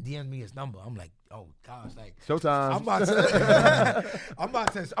 DM'd me his number. I'm like, oh gosh, like showtime.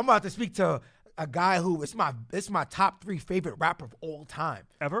 I'm about to speak to a guy who it's my top 3 favorite rapper of all time.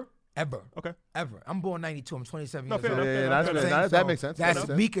 Ever? Okay. Ever. I'm born 92. I'm 27 years old. That makes sense.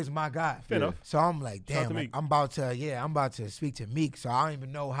 Meek is my guy. Fair enough. So I'm like, damn, I'm about to speak to Meek. So I don't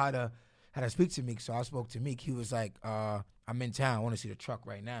even know how to speak to Meek. So I spoke to Meek. He was like, I'm in town. I want to see the truck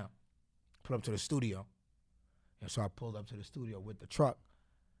right now. Pull up to the studio. And so I pulled up to the studio with the truck.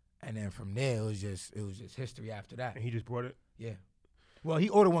 And then from there, it was just history after that. And he just brought it? Yeah. Well, he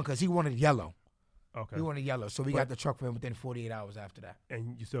ordered one because he wanted yellow. Okay. He wanted yellow. So we got the truck for him within 48 hours after that.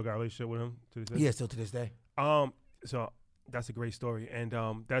 And you still got a relationship with him to this day? Yeah, still to this day. So that's a great story. And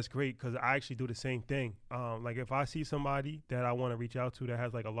that's great because I actually do the same thing. Like if I see somebody that I want to reach out to that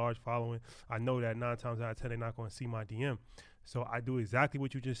has like a large following, I know that 9 times out of 10 they're not going to see my DM. So I do exactly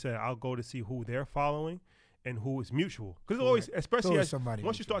what you just said. I'll go to see who they're following and who is mutual. Because always, especially once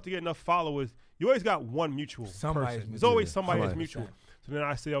mutual. You start to get enough followers, you always got one mutual person. There's always somebody that's mutual. So then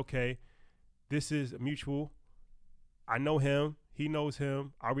I say, okay, this is mutual. I know him. He knows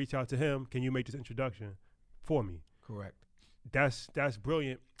him. I'll reach out to him. Can you make this introduction for me? Correct. That's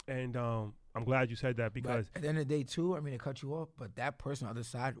brilliant. And I'm glad you said that because at the end of the day, too, I mean, to cut you off, but that person on the other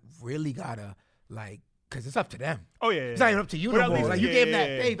side really gotta because it's up to them. Oh yeah, it's not even up to you but no more. least, Like you gave them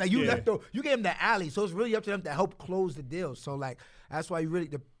that faith, like you you gave them the alley, so it's really up to them to help close the deal. So like that's why we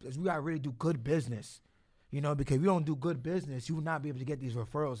gotta really do good business, because if you don't do good business, you will not be able to get these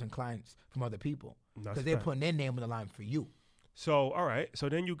referrals and clients from other people because they're putting their name on the line for you. So all right, so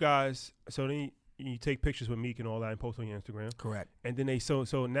then you take pictures with Meek and all that and post on your Instagram. Correct. And then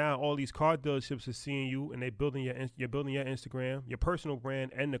so now all these car dealerships are seeing you and you're building your Instagram, your personal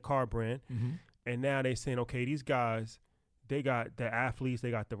brand and the car brand. Mm-hmm. And now they saying, okay, these guys, they got the athletes, they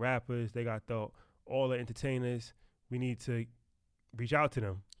got the rappers, they got all the entertainers. We need to reach out to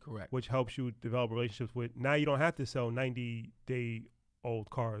them. Correct. Which helps you develop relationships with. Now you don't have to sell 90-day-old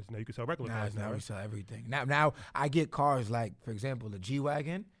cars. Now you can sell regular cars. Now we sell everything. Now I get cars like, for example, the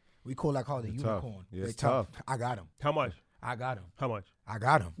G-Wagon. We call that car the unicorn. Yeah, it's tough. tough. I got them. How much? I got them. How much? I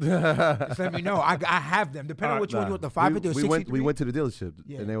got them. Just let me know. I have them. Depending on which one you want, the 550 or 63. We went to the dealership,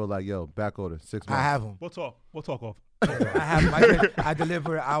 and they were like, yo, back order, 6 months. I have them. We'll talk off. I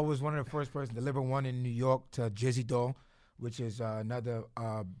delivered. I was one of the first person to deliver one in New York to Jizzy Doll, which is another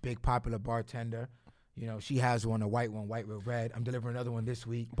big popular bartender. She has one, a white one, white with red. I'm delivering another one this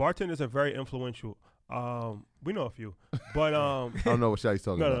week. Bartenders are very influential. We know a few, but I don't know what Shaggy's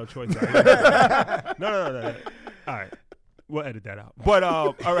talking about. No, choice. No. All right, we'll edit that out. But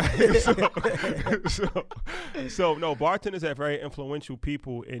all right. So no, bartenders are very influential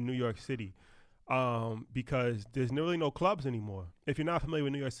people in New York City, because there's really no clubs anymore. If you're not familiar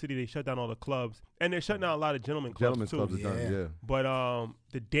with New York City, they shut down all the clubs, and they're shutting down a lot of gentlemen clubs too. Clubs are done, yeah. But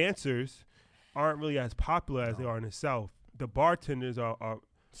the dancers aren't really as popular as they are in the South. The bartenders are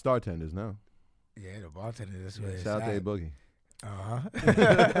Startenders now. Yeah, the bartender. That's what it's Shout out to A Boogie.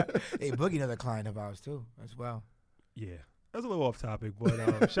 A Boogie, another client of ours too, as well. Yeah, that's a little off topic,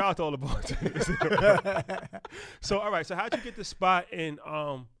 but shout out to all the bartenders. So, all right. So, how'd you get the spot in?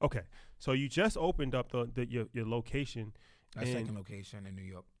 Okay, so you just opened up your location. Our second location in New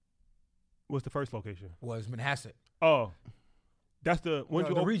York. What's the first location? Was Manhasset. Oh, that's the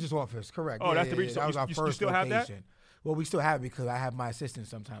the Regis office. Correct. Oh, that's the Regis. That was our first you still location. Have that? Well, we still have it because I have my assistant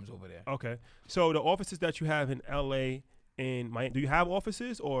sometimes over there. Okay. So the offices that you have in L.A. and Miami, do you have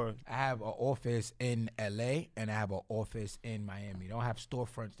offices or? I have an office in L.A. and I have an office in Miami. Don't have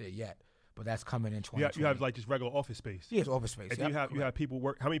storefronts there yet, but that's coming in 2020. You have like just regular office space? Yes, office space. And you have people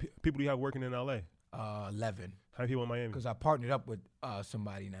work. How many people do you have working in L.A.? 11. How many people in Miami? Because I partnered up with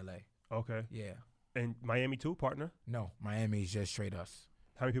somebody in L.A. Okay. Yeah. And Miami too, partner? No, Miami is just straight us.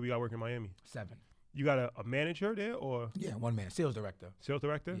 How many people you got working in Miami? 7. You got a manager there or? Yeah, one man, sales director. Sales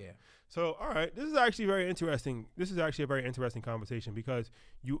director? Yeah. So, all right, this is actually very interesting. This is actually a very interesting conversation because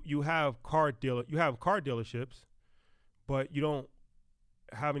you have car dealerships, but you don't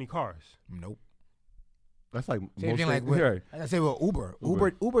have any cars. Nope. That's like same thing like I say with Uber.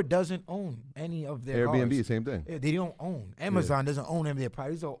 Uber doesn't own any of their Airbnb, cars. Same thing. They don't own. Amazon doesn't own any of their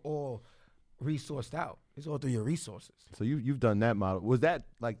products. These are all resourced out. It's all through your resources. So you've done that model. Was that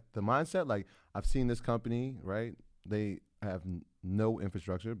like the mindset? Like I've seen this company, right? They have no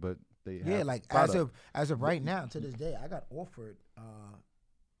infrastructure, but they have like product. as of right now to this day, I got offered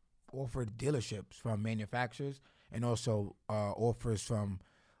dealerships from manufacturers and also offers from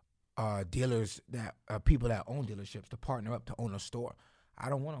dealers that people that own dealerships to partner up to own a store. I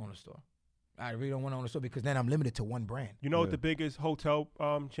don't want to own a store. I really don't want to own a store because then I'm limited to one brand. You know what the biggest hotel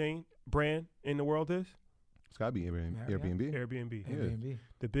chain brand in the world is? It's got to be Airbnb. Airbnb.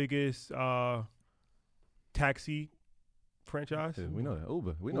 The biggest taxi franchise. Yeah, we know that.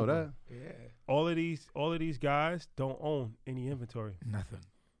 Uber. We know that. Yeah. All of these guys don't own any inventory. Nothing.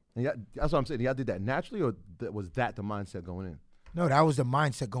 And that's what I'm saying. Y'all did that naturally, or was that the mindset going in? No, that was the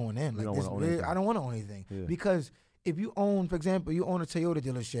mindset going in. I don't want to own anything because if you own, for example, you own a Toyota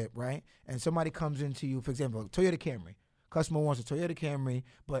dealership, right? And somebody comes into you, for example, Toyota Camry. Customer wants a Toyota Camry,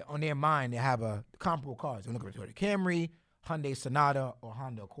 but on their mind they have a comparable cars. They're looking for a Toyota Camry, Hyundai Sonata, or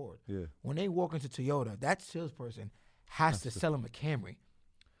Honda Accord. Yeah. When they walk into Toyota, that salesperson has to sell them a Camry.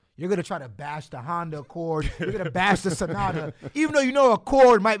 You're going to try to bash the Honda Accord. You're going to bash the Sonata. Even though you know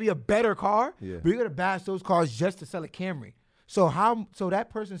Accord might be a better car, but you're going to bash those cars just to sell a Camry. So that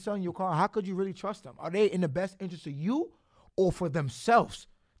person selling your car, how could you really trust them? Are they in the best interest of you or for themselves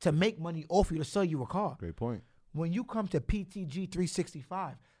to make money off you to sell you a car? Great point. When you come to PTG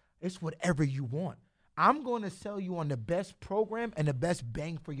 365, it's whatever you want. I'm going to sell you on the best program and the best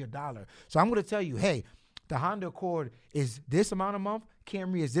bang for your dollar. So I'm going to tell you, hey, the Honda Accord is this amount a month.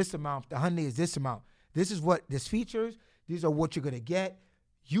 Camry is this amount. The Hyundai is this amount. This is what this features. These are what you're going to get.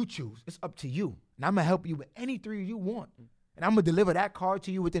 You choose. It's up to you. And I'm going to help you with any three you want. And I'm going to deliver that car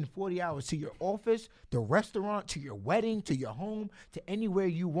to you within 40 hours to your office, the restaurant, to your wedding, to your home, to anywhere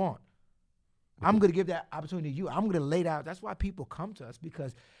you want. I'm going to give that opportunity to you. I'm going to lay it out. That's why people come to us,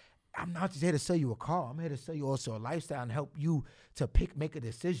 because I'm not just here to sell you a car. I'm here to sell you also a lifestyle and help you to make a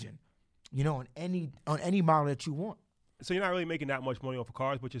decision, you know, on any model that you want. So you're not really making that much money off of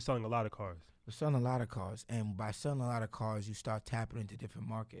cars, but you're selling a lot of cars. We're selling a lot of cars. And by selling a lot of cars, you start tapping into different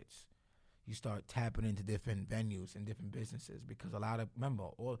markets. You start tapping into different venues and different businesses, because remember,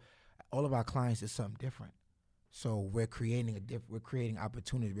 all of our clients is something different. So we're creating we're creating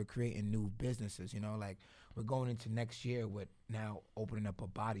opportunities. We're creating new businesses. You know, like we're going into next year with now opening up a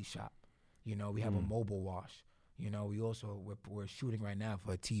body shop. You know, we have a mobile wash. You know, we're shooting right now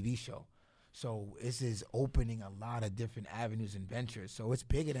for a TV show. So this is opening a lot of different avenues and ventures. So it's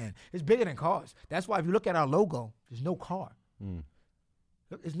bigger than cars. That's why if you look at our logo, there's no car.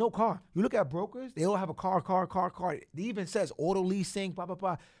 Look, there's no car. You look at brokers, they all have a car. It even says auto leasing, blah, blah,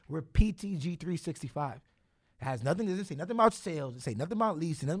 blah. We're PTG 365. It has nothing, it doesn't say nothing about sales. It say nothing about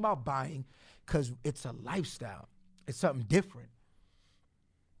leasing, nothing about buying, because it's a lifestyle. It's something different.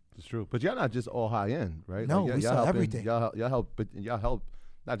 It's true. But y'all not just all high end, right? No, like, we sell everything. Y'all help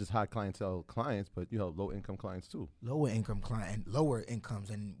not just high clientele clients, but you help low income clients too. Lower income client, lower incomes,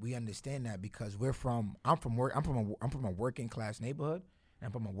 and we understand that because I'm from a working class neighborhood, and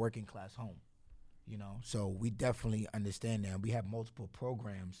I'm from a working class home. You know, so we definitely understand that. We have multiple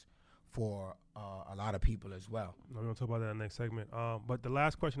programs for a lot of people as well. We're gonna talk about that in the next segment. But the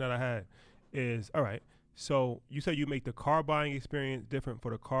last question that I had is, all right, so you said you make the car buying experience different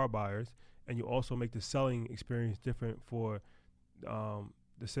for the car buyers, and you also make the selling experience different for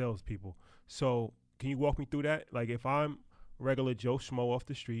the salespeople. So can you walk me through that? Like if I'm regular Joe Schmo off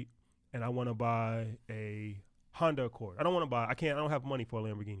the street and I want to buy a Honda Accord. I don't have money for a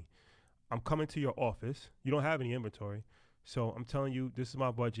Lamborghini. I'm coming to your office. You don't have any inventory. So I'm telling you, this is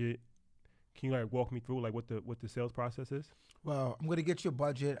my budget. Can you like walk me through like what the sales process is? Well, I'm going to get your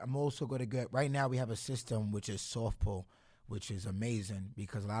budget. I'm also going to right now we have a system which is soft pull, which is amazing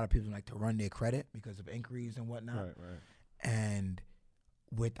because a lot of people like to run their credit because of inquiries and whatnot. Right. And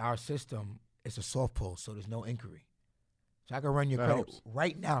with our system, it's a soft pull, so there's no inquiry. So I can run your That credit helps.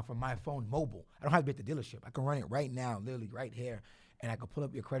 right now from my phone mobile. I don't have to be at the dealership. I can run it right now, literally right here, and I can pull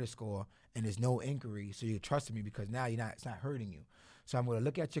up your credit score, and there's no inquiry, so you're trusting me because now it's not hurting you. So I'm going to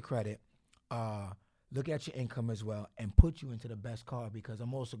look at your credit, look at your income as well, and put you into the best car because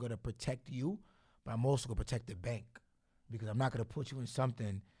I'm also going to protect you, but I'm also going to protect the bank because I'm not going to put you in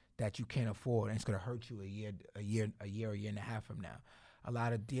something that you can't afford, and it's going to hurt you a year and a half from now. A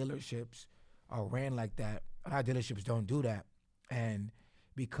lot of dealerships are ran like that. A lot of dealerships don't do that. And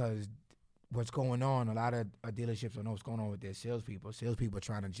because what's going on, a lot of dealerships don't know what's going on with their salespeople. Salespeople are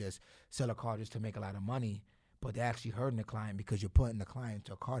trying to just sell a car just to make a lot of money, but they're actually hurting the client because you're putting the client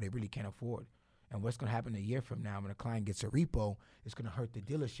into a car they really can't afford. And what's going to happen a year from now when the client gets a repo, it's going to hurt the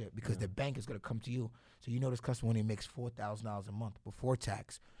dealership because the bank is going to come to you. So you know this customer when he makes $4,000 a month before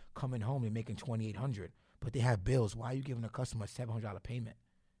tax, coming home they're making $2,800. But they have bills. Why are you giving a customer a $700 payment?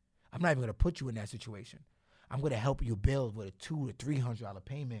 I'm not even going to put you in that situation. I'm going to help you build with a $200 to $300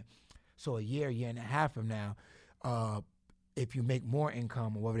 payment. So a year and a half from now, if you make more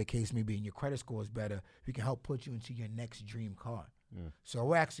income or whatever the case may be and your credit score is better, we can help put you into your next dream car. Yeah. So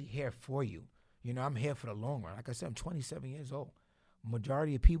we're actually here for you. You know, I'm here for the long run. Like I said, I'm 27 years old.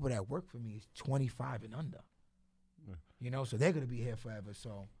 Majority of people that work for me is 25 and under. Yeah. You know, so they're going to be here forever.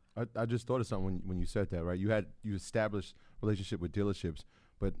 So I just thought of something when you said that, right? You established relationship with dealerships,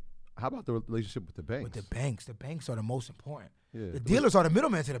 but how about the relationship with the banks? With the banks are the most important. Yeah. The dealers are the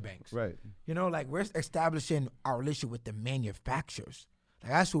middlemen to the banks. Right. You know, like we're establishing our relationship with the manufacturers.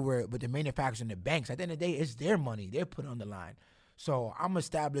 Like that's what we're with the manufacturers and the banks. At the end of the day, it's their money. They're put on the line. So I'm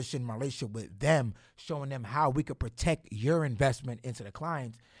establishing my relationship with them, showing them how we could protect your investment into the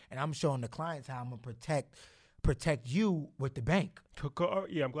clients, and I'm showing the clients how I'm gonna protect you with the bank.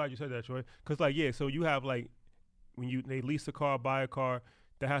 Yeah, I'm glad you said that, Troy. Because so you have like when they lease a car, buy a car,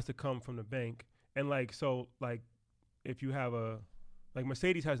 that has to come from the bank, and if you have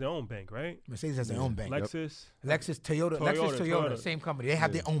Mercedes has their own bank, right? Mercedes has their own bank. Lexus, Toyota, same company. They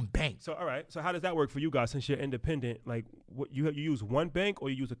have their own bank. So all right. So how does that work for you guys since you're independent? Like, what you use one bank or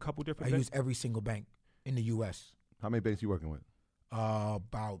you use a couple different? I use every single bank in the U.S. How many banks you working with?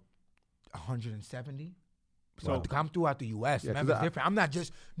 About 170. So Wow. I'm throughout the U.S. Yeah, Remember, it's different. I'm not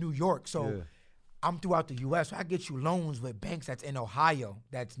just New York. So. Yeah. I'm throughout the U.S., so I get you loans with banks that's in Ohio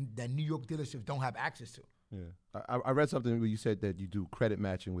that New York dealerships don't have access to. Yeah, I read something where you said that you do credit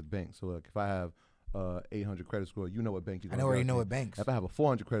matching with banks. So like if I have 800 credit score, you know what bank you're I going to already know what banks. If I have a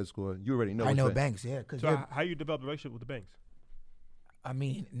 400 credit score, you already know I what know bank. banks, yeah. So how you develop a relationship with the banks? I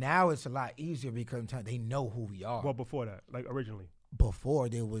mean, now it's a lot easier because they know who we are. Well, before that, like originally. Before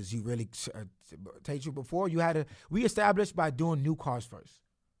there was, you really, tell you before you had we established by doing new cars first.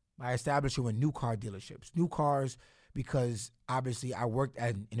 By establishing with new car dealerships. New cars, because obviously I worked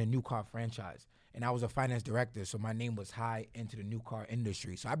in a new car franchise. And I was a finance director, so my name was high into the new car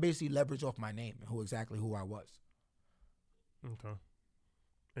industry. So I basically leveraged off my name and who I was. Okay.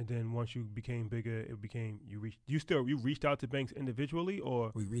 And then once you became bigger, it became you reached out to banks individually,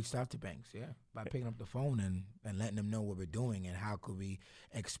 or We reached out to banks, yeah, by picking up the phone and letting them know what we're doing and how could we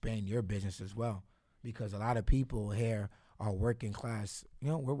expand your business as well. Because a lot of people here are working class.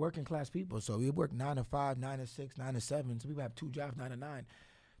 We're working class people, so we work 9 to 5, 9 to 6, 9 to 7. Some people have 2 jobs, 9 to 9.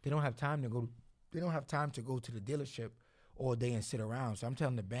 They don't have time to go. They don't have time to go to the dealership all day and sit around. So I'm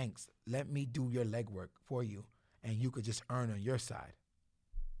telling the banks, let me do your legwork for you, and you could just earn on your side.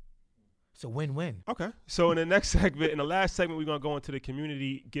 It's a win-win. okay. So in the next segment, in the last segment, we're gonna go into the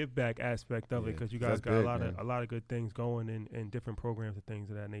community give back aspect of it, because you guys that's got big, a lot of good things going and different programs and things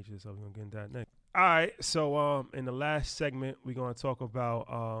of that nature. So we're gonna get into that next. All right. So in the last segment, we're gonna talk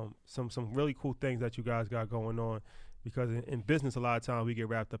about some really cool things that you guys got going on. Because in business, a lot of times we get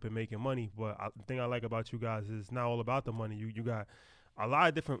wrapped up in making money. But the thing I like about you guys is it's not all about the money. You got a lot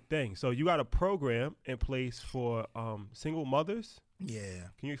of different things. So you got a program in place for single mothers. Yeah.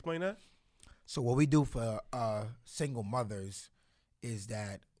 Can you explain that? So what we do for single mothers is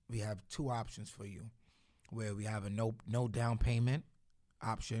that we have 2 options for you, where we have a no down payment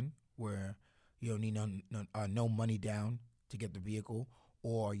option, where you don't need no money down to get the vehicle,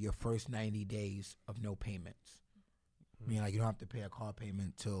 or your first 90 days of no payments. I mean, like, you don't have to pay a car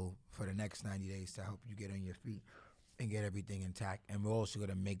payment for the next 90 days to help you get on your feet and get everything intact. And we're also going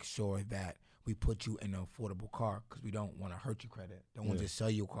to make sure that we put you in an affordable car, because we don't want to hurt your credit. Don't want to just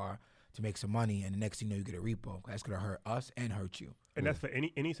sell you a car to make some money, and the next thing you know, you get a repo. That's going to hurt us and hurt you. And that's for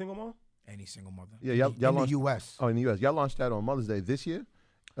any single mom? Any single mother. Yeah, y'all in launched, the U.S. Oh, in the U.S. Y'all launched that on Mother's Day this year?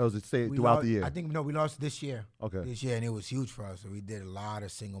 Or was it throughout the year? I think, no, we launched this year. Okay. This year, and it was huge for us. So we did a lot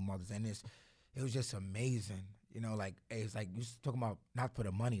of single mothers, and it was just amazing. It's like you're talking about not for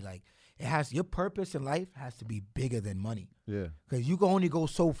the money. Like, your purpose in life has to be bigger than money. Yeah. Because you can only go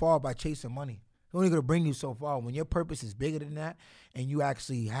so far by chasing money. It's only going to bring you so far. When your purpose is bigger than that, and you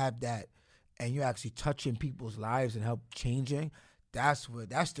actually have that, and you're actually touching people's lives and help changing, that's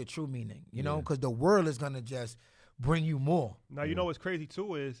the true meaning, you know? Because the world is going to just bring you more. Now, you know what's crazy,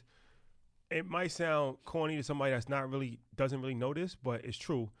 too, is it might sound corny to somebody doesn't really know this, but it's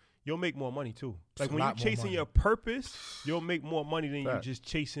true. You'll make more money, too. Like, when you're chasing your purpose, you'll make more money than you just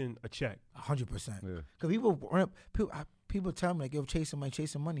chasing a check. 100%. Because people tell me, like, yo, chasing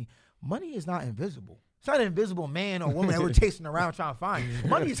money. Money is not invisible. It's not an invisible man or woman that we're chasing around trying to find.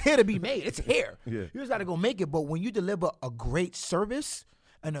 Money is here to be made. It's here. Yeah. You just got to go make it. But when you deliver a great service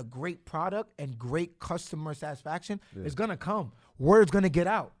and a great product and great customer satisfaction, it's going to come. Word's going to get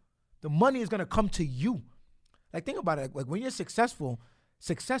out. The money is going to come to you. Like, think about it. Like, when you're successful,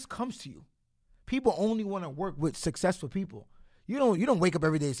 success comes to you. People only want to work with successful people. You don't wake up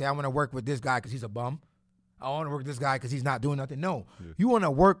every day and say, I want to work with this guy because he's a bum. I want to work with this guy because he's not doing nothing. No. Yeah. You want to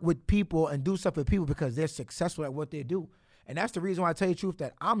work with people and do stuff with people because they're successful at what they do. And that's the reason why I tell you the truth,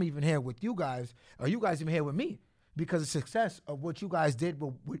 that I'm even here with you guys, or you guys even here with me, because of the success of what you guys did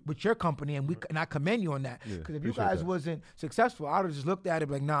with your company, and I commend you on that. Because if you guys wasn't successful, I would have just looked at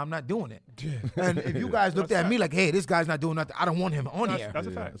it like, nah, I'm not doing it. And if you guys looked at me like, hey, this guy's not doing nothing, I don't want him on here. That's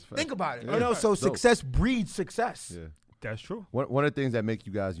a fact. Think about it. Yeah. So success breeds success. Yeah. That's true. One of the things that make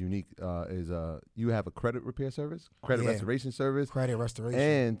you guys unique is you have a credit repair service, credit restoration service. Credit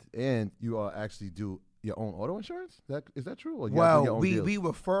restoration. And you actually do your own auto insurance? Is that true? Or we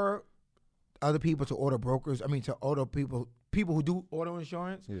refer other people to auto brokers. I mean, to auto people who do auto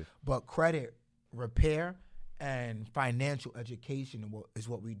insurance. Yeah. But credit repair and financial education is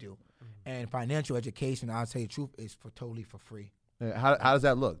what we do. Mm-hmm. And financial education, I'll tell you the truth, is totally for free. How does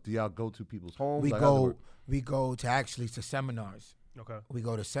that look? Do y'all go to people's homes? We go to seminars. Okay. We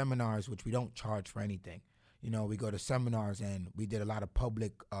go to seminars, which we don't charge for anything. We go to seminars, and we did a lot of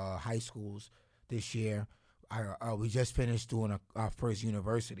public high schools this year. We just finished doing our first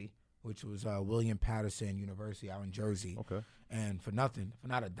university, which was William Patterson University out in Jersey. Okay. And for not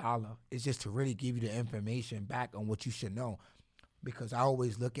 $1, it's just to really give you the information back on what you should know. Because I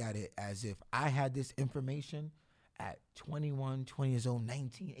always look at it as if I had this information at 21, 20 years old,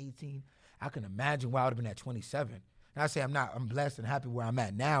 19, 18, I can imagine where I would have been at 27. And I say I'm blessed and happy where I'm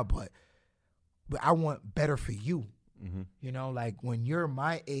at now, but I want better for you. Mm-hmm. Like when you're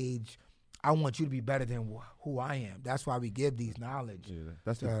my age, I want you to be better than who I am. That's why we give these knowledge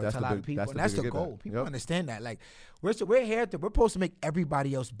to a lot of people. And that's the goal. People understand that. Like, we're here we're supposed to make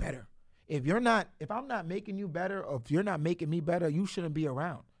everybody else better. If I'm not making you better, or if you're not making me better, you shouldn't be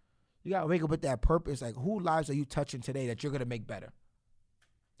around. You got to wake up with that purpose. Like, who lives are you touching today that you're going to make better?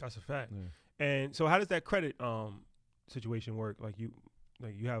 That's a fact. Yeah. And so how does that credit situation work? Like you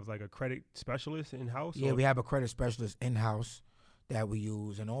have like a credit specialist in-house? Yeah, we have a credit specialist in-house that we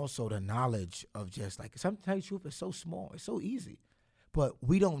use, and also the knowledge of just like, sometimes truth is so small, it's so easy, but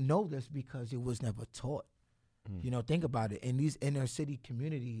we don't know this because it was never taught. You know, think about it. In these inner city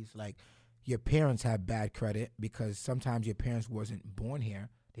communities, like, your parents have bad credit because sometimes your parents wasn't born here;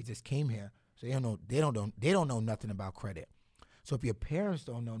 they just came here, so they don't know nothing about credit. So if your parents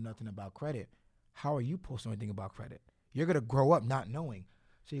don't know nothing about credit, how are you supposed to know anything about credit? You're gonna grow up not knowing.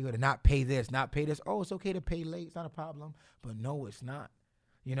 So you're going to not pay this. Oh, it's okay to pay late. It's not a problem. But no, it's not.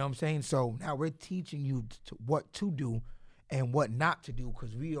 You know what I'm saying? So now we're teaching you what to do and what not to do,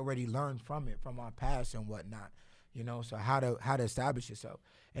 because we already learned from it, from our past and whatnot. You know, so how to establish yourself.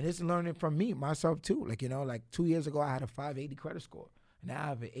 And it's learning from myself too. Like, you know, like 2 years ago, I had a 580 credit score. Now I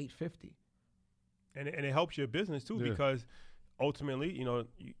have an 850. And it helps your business too, because ultimately, you know,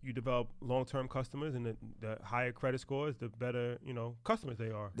 you develop long-term customers, and the higher credit scores, the better, you know, customers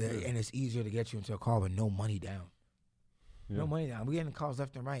they are. And it's easier to get you into a car with no money down. Yeah. No money down. We're getting calls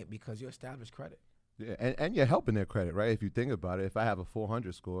left and right because you established credit. Yeah, and you're helping their credit, right? If you think about it, if I have a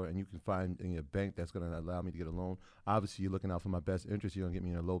 400 score and you can find in your bank that's going to allow me to get a loan, obviously you're looking out for my best interest. You're going to get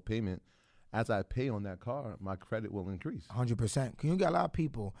me in a low payment. As I pay on that car, my credit will increase. 100%. You got a lot of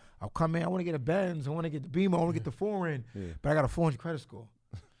people. I'll come in, I want to get a Benz, I want to get the Beamer, I want to get the foreign, but I got a 400 credit score.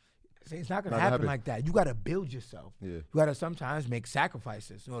 It's not going to happen like that. You got to build yourself. Yeah. You got to sometimes make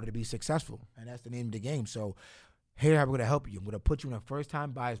sacrifices in order to be successful, and that's the name of the game. So here I'm going to help you. I'm going to put you in a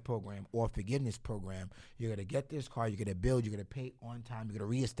first-time buyers program or forgiveness program. You're going to get this car, you're going to build, you're going to pay on time, you're going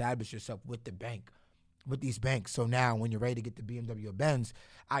to reestablish yourself with the bank, with these banks. So now when you're ready to get the BMW or Benz,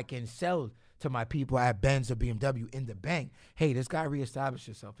 I can sell to my people at Benz or BMW in the bank, hey, this guy reestablished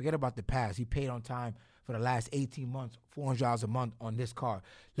himself. Forget about the past. He paid on time for the last 18 months, $400 a month on this car.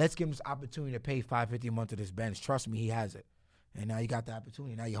 Let's give him this opportunity to pay $550 a month of this Benz. Trust me, he has it. And now you got the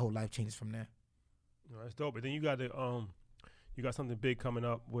opportunity. Now your whole life changes from there. No, that's dope. But then you got something big coming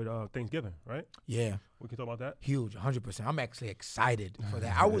up with Thanksgiving, right? Yeah. We can talk about that? Huge, 100%. I'm actually excited for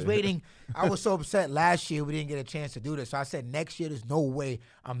that. I was waiting. I was so upset last year we didn't get a chance to do this. So I said next year there's no way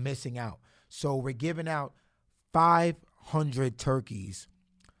I'm missing out. So we're giving out 500 turkeys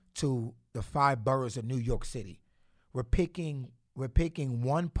to the 5 boroughs of New York City. We're picking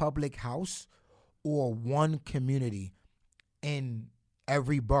one public house or one community in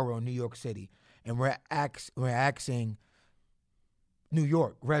every borough in New York City. And we're asking New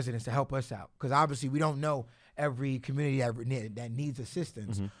York residents to help us out, because obviously we don't know every community that needs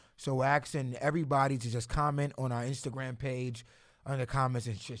assistance. Mm-hmm. So we're asking everybody to just comment on our Instagram page under the comments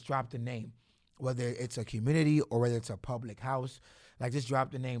and just drop the name, whether it's a community or whether it's a public house. Like, just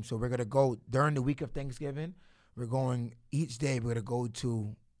drop the name. So we're going to go during the week of Thanksgiving. We're going each day. We're going to go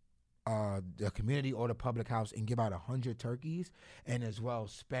to the community or the public house and give out 100 turkeys, and as well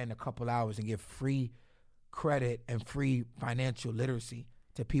spend a couple hours and give free credit and free financial literacy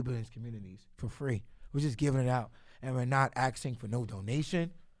to people in these communities for free. We're just giving it out, and we're not asking for no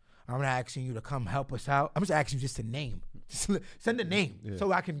donation. I'm not asking you to come help us out. I'm just asking you just to name. Just send a name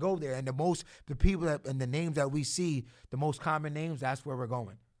so I can go there. And the people and the names that we see, the most common names, that's where we're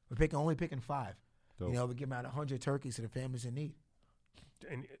going. We're only picking 5. Dope. You know, we're giving out 100 turkeys to the families in need.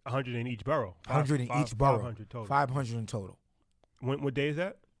 And 100 in each borough. 100 in each borough. 500 total. 500 in total. What day is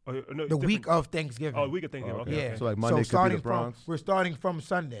that? The week of Thanksgiving. Oh, the week of Thanksgiving. Okay. Yeah. So like Monday could be the Bronx. We're starting from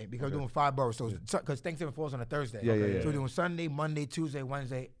Sunday because we're doing 5 boroughs. So because Thanksgiving falls on a Thursday. Yeah. So we're doing Sunday, Monday, Tuesday,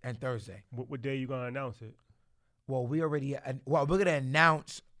 Wednesday, and Thursday. What day are you gonna announce it? Well, we're gonna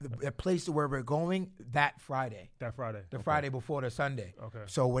announce the place where we're going that Friday. That Friday. The Friday before the Sunday. Okay.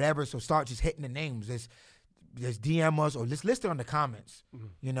 So whatever. So start just hitting the names. Just DM us or just list it on the comments. Mm-hmm.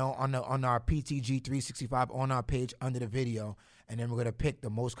 You know, on our PTG 365 on our page under the video, and then we're gonna pick the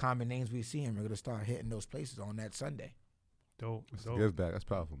most common names we see, and we're gonna start hitting those places on that Sunday. Dope. Give back. That's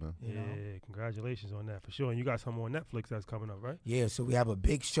powerful, man. Yeah, congratulations on that for sure. And you got something on Netflix that's coming up, right? Yeah. So we have a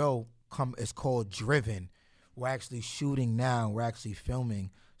big show. It's called Driven. We're actually shooting now. We're actually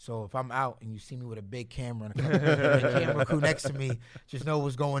filming. So if I'm out and you see me with a big camera and a camera crew next to me, just know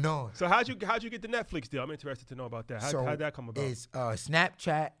what's going on. So how'd you get the Netflix deal? I'm interested to know about that. How'd that come about? It's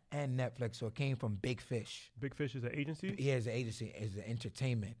Snapchat and Netflix. So it came from Big Fish. Big Fish is an agency? Yeah, it's an agency. It's an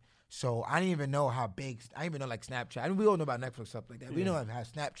entertainment. So I didn't even know how big. I didn't even know like Snapchat. I mean, we all know about Netflix stuff like that. We know how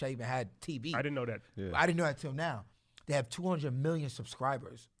Snapchat even had TV. I didn't know that. Yeah. I didn't know that till now. They have 200 million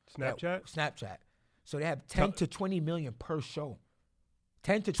subscribers. Snapchat? Snapchat. So they have 10 to 20 million per show.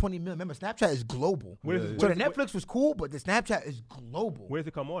 10 to 20 million. Remember, Snapchat is global. So the Netflix was cool, but the Snapchat is global. Where's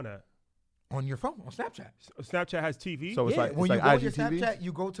it come on at? On your phone, on Snapchat. Snapchat has TV? So it's Yeah, like, when it's you like go to your IGTV? Snapchat,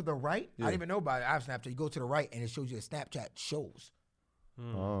 you go to the right. Yeah. I didn't even know about it. I have Snapchat. You go to the right, and it shows you the Snapchat shows.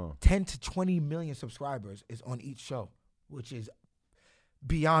 Oh. 10 to 20 million subscribers is on each show, which is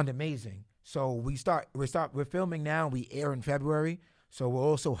beyond amazing. So we're filming now. We air in February. So we're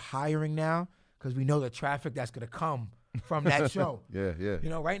also hiring now because we know the traffic that's gonna come from that show. Yeah, yeah. You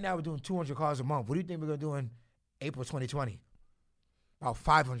know, right now we're doing 200 cars a month. What do you think we're gonna do in April 2020? About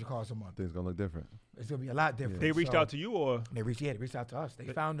 500 cars a month. Things gonna look different. It's gonna be a lot different. They reached So out to you or? They reached out to us. They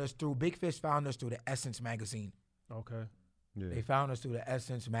found us through Big Fish. Found us through the Essence magazine. Okay. Yeah. They found us through the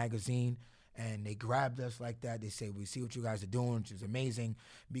Essence magazine, and they grabbed us like that. They say, we see what you guys are doing, which is amazing,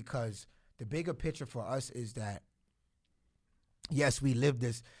 because the bigger picture for us is that, yes, we live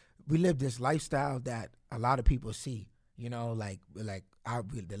this lifestyle that a lot of people see, you know, like the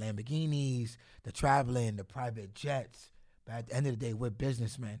Lamborghinis, the traveling, the private jets. But at the end of the day, we're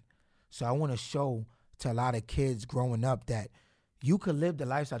businessmen. So I want to show to a lot of kids growing up that you could live the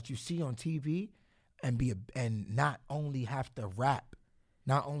lifestyle that you see on TV and not only have to rap,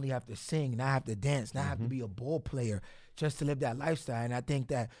 not only have to sing, not have to dance, not have to be a ball player, just to live that lifestyle. And I think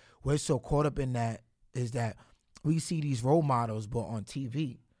that we're so caught up in that is that we see these role models, but on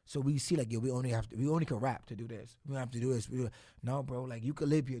TV. So we see like, we only can rap to do this. We don't have to do this. No, bro, like you could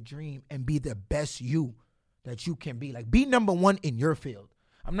live your dream and be the best you that you can be. Like be number one in your field.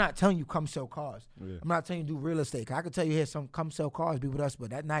 I'm not telling you come sell cars. Yeah. I'm not telling you do real estate. I can tell you here, come sell cars, be with us, but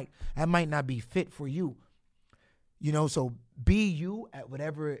that might not be fit for you. You know, so be you at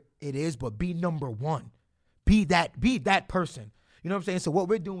whatever it is, but be number one. Be that person. You know what I'm saying? So what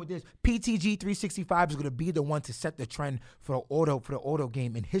we're doing with this, PTG 365 is going to be the one to set the trend for the auto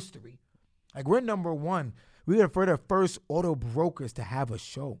game in history. Like we're number one. We're the first auto brokers to have a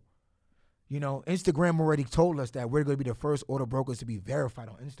show. You know, Instagram already told us that we're going to be the first auto brokers to be verified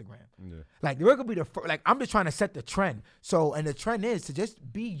on Instagram. Yeah. Like, we're going to be the first. Like, I'm just trying to set the trend. So, and the trend is to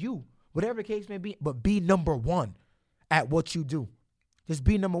just be you, whatever the case may be, but be number one at what you do. Just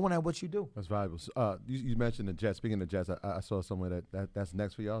be number one at what you do. That's valuable. You mentioned the Jets. Speaking of Jets, I saw somewhere that's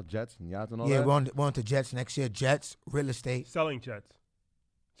next for y'all, Jets and yachts and all that. Yeah, we're on to Jets next year. Jets, real estate. Selling jets.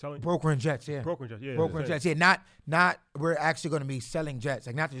 Brokering jets, yeah. Brokering jets, yeah. Brokering jets, yeah. Not. We're actually going to be selling jets,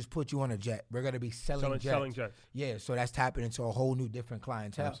 like not to just put you on a jet. We're going to be selling jets. Selling jets. Yeah, so that's tapping into a whole new different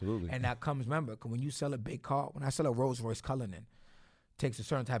clientele. Absolutely. And that comes, remember, when you sell a big car, when I sell a Rolls Royce Cullinan, it takes a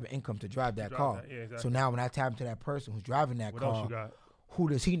certain type of income to drive that car. Yeah, exactly. So now when I tap into that person who's driving that what car, else you got? Who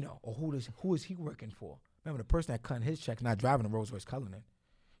does he know, or who is he working for? Remember, the person that cut his check not driving a Rolls Royce Cullinan,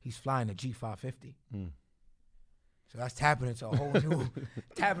 he's flying a G550. So that's tapping into a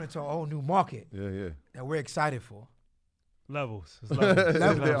whole new market. Yeah. That we're excited for. Levels. It's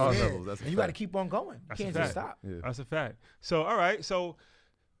levels. There are yeah. levels. That's and you got to keep on going. You can't just stop. Yeah. That's a fact. So all right. So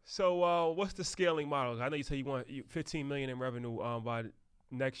what's the scaling model? I know you said you want $15 million in revenue by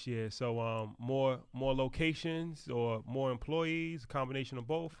next year. So more locations or more employees, a combination of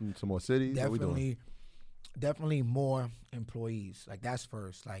both. Some more cities. Definitely more employees. Like that's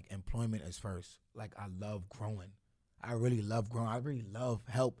first. Like employment is first. Like I love growing. I really love growing. I really love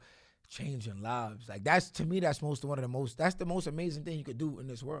help changing lives. Like that's the most amazing thing you could do in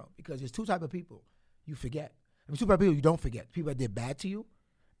this world, because there's two type of people you forget. I mean, two type of people you don't forget. People that did bad to you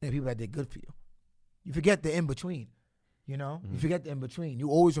and people that did good for you. You forget the in between. You know, you forget the in between.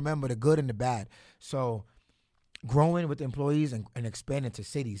 You always remember the good and the bad. So growing with employees and expanding to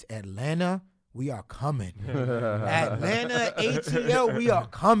cities. Atlanta, we are coming. Atlanta, ATL, we are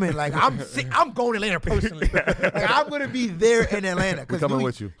coming. Like I'm going to Atlanta personally. Like I'm gonna be there in Atlanta. We're coming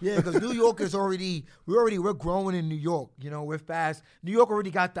with you. Yeah, because New York is we're growing in New York. You know, we're fast. New York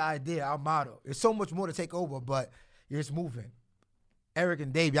already got the idea, our motto. There's so much more to take over, but it's moving. Eric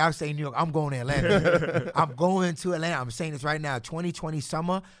and Dave, y'all say New York. I'm going to Atlanta. I'm going to Atlanta. I'm saying this right now. 2020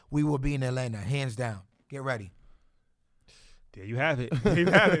 summer, we will be in Atlanta, hands down. Get ready. There you have it. There you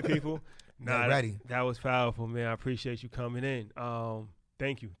have it, people. Get ready. That was powerful, man. I appreciate you coming in.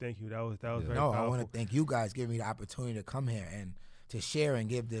 Thank you. That was very powerful. I want to thank you guys giving me the opportunity to come here and to share and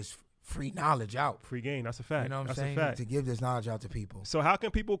give this free knowledge out. Free game, that's a fact. You know what I'm saying? A fact. To give this knowledge out to people. So how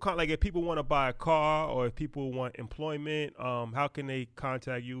can people, if people want to buy a car or if people want employment, how can they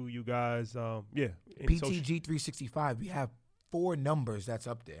contact you guys? PTG 365, we have 4 numbers that's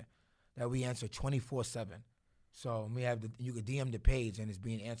up there that we answer 24/7. So we have you can DM the page, and it's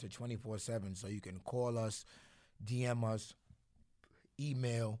being answered 24/7. So you can call us, DM us,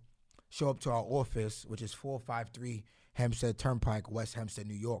 email, show up to our office, which is 453 Hempstead Turnpike, West Hempstead,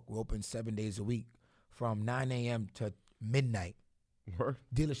 New York. We're open 7 days a week from 9 a.m. to midnight. Work.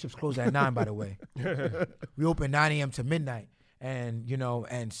 Dealerships close at 9, by the way. We open 9 a.m. to midnight. And, you know,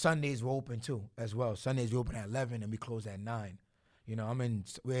 and Sundays we're open too as well. Sundays we open at 11 and we close at 9. You know,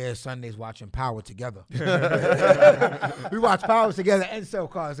 we're here Sundays watching Power together. We watch Power together and sell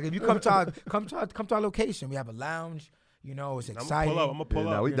cars. Like if you come to our location, we have a lounge. You know, it's exciting. I'm gonna pull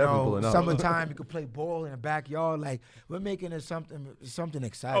up. Nah, we definitely pulling up. Summertime, you can play ball in the backyard. Like we're making it something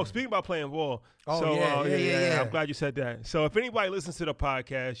exciting. Oh, speaking about playing ball. Oh, so, yeah. I'm glad you said that. So if anybody listens to the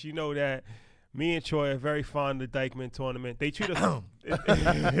podcast, you know that me and Troy are very fond of the Dyckman tournament. They treat us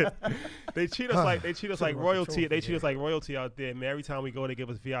they treat us like royalty. They treat us like royalty out there. Man, every time we go, they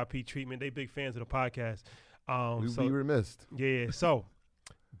give us VIP treatment. They big fans of the podcast. We remiss. Yeah. So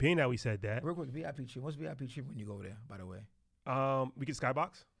being that we said that, real quick, VIP treatment. What's VIP treatment when you go there? By the way, we get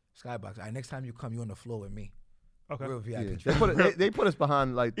Skybox. Skybox. All right, next time you come, you're on the floor with me. Okay. Real VIP Yeah. treatment. They put us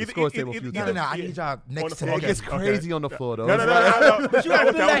behind like the scores table a few times. No. I need y'all next to It that. gets crazy on the floor though. No. But you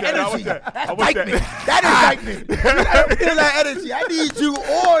gotta feel that energy. That's Dyckman. That is Dyckman. You gotta feel that energy. I need you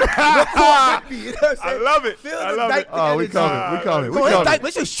on the court with me. You know what I'm saying? I love it. Feel I the love it. Dyckman Oh, we energy. coming. So it's Dyckman.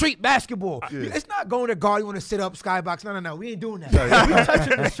 It's just street basketball. Yeah. It's not going to guard. You want to sit up skybox. No. We ain't doing that. We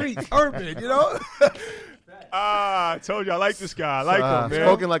touching the streets, urban. You know. I told you I like this guy. I like him, man.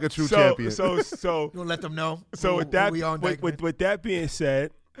 Spoken like a true champion. You gonna let them know. So with that being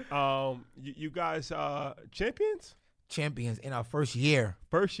said, you guys champions? Champions in our first year.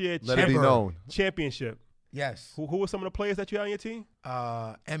 First year Let it be known. championship. Yes. Who were some of the players that you had on your team?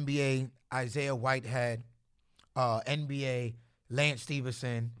 NBA Isaiah Whitehead, NBA Lance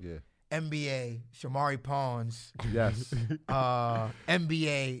Stevenson, Yeah. NBA Shamari Pons, Yes.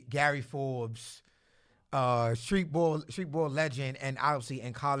 NBA Gary Forbes, street ball legend, and obviously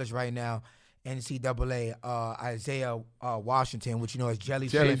in college right now, NCAA Isaiah Washington, which you know is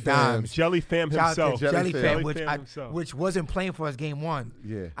Jellyfin Dimes. Jelly Fam himself. Jelly Fam, himself. which wasn't playing for us game one.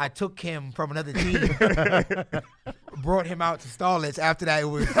 Yeah. I took him from another team, brought him out to Starlets. After that, it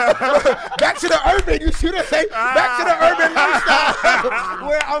was back to the urban. You see what I'm saying? Back to the urban lifestyle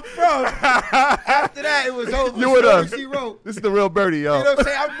where I'm from. After that, it was over. You with us. She wrote. This is the real birdie, yo. You know what I'm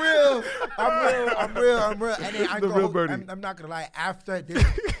saying? I'm real. And then I the go, real birdie. I'm not going to lie.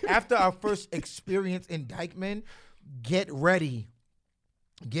 After our first experience in Dyckman, get ready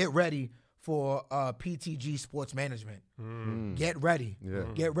for PTG Sports Management. Get ready. Yeah.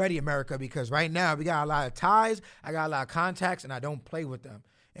 Get ready, America, because right now we got a lot of ties, I got a lot of contacts, and I don't play with them.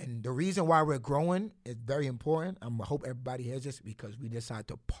 And the reason why we're growing is very important. I hope everybody hears this, because we decide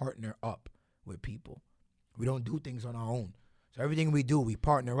to partner up with people. We don't do things on our own. So everything we do, we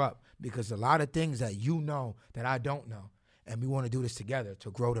partner up, because a lot of things that you know that I don't know, and we want to do this together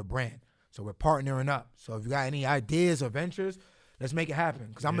to grow the brand. So we're partnering up. So if you got any ideas or ventures, let's make it happen.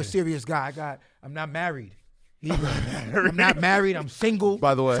 Because I'm a serious guy. I'm not married. I'm not married. I'm single.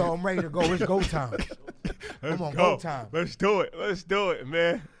 By the way. So I'm ready to go. It's go time. Come on, go time. Let's do it,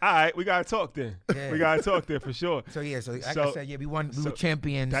 man. All right, we got to talk then. Yeah. We got to talk there for sure. So like I said, we were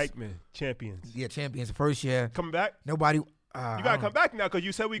champions. Dyckman, champions. Yeah, champions the first year. Coming back? Nobody. You got to come back now, because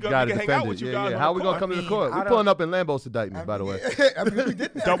you said we can Gotta hang defend out with it. you Yeah, guys. yeah. on How the we gonna court. come to the court? I We're don't- pulling up in Lambos to Dyckman, by the way. I mean, we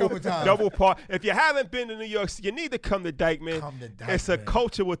did that a couple times. Double part. If you haven't been to New York, you need to come to Dyckman. Come to It's a Dyckman.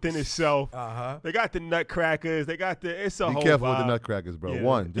 culture within itself. Uh-huh. They got the nutcrackers. They got the. It's a Be whole careful with vibe. the nutcrackers, bro. Yeah.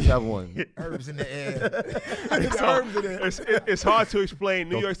 One. Just have one. Herbs in the air. It's Herbs in there. it's hard to explain.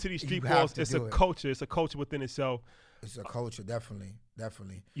 New York City street You have balls. to It's a do it. culture. It's a culture within itself. It's a culture, definitely.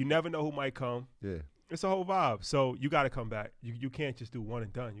 You never know who might come. Yeah. It's a whole vibe. So you got to come back. You can't just do one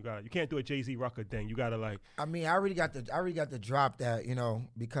and done. You can't do a Jay-Z Rucker thing. You got to like. I mean, I already got the drop that, you know,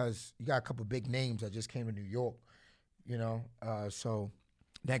 because you got a couple big names that just came to New York, you know. So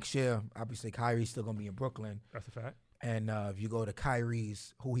next year, obviously, Kyrie's still gonna be in Brooklyn. That's a fact. And if you go to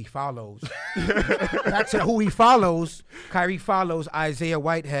Kyrie's, who he follows, back to who he follows, Kyrie follows Isaiah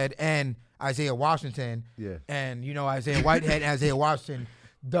Whitehead and Isaiah Washington. Yeah. And, you know, Isaiah Whitehead and Isaiah Washington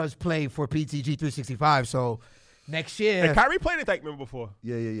does play for PTG 365. So next year. And Kyrie played at Dyckman before.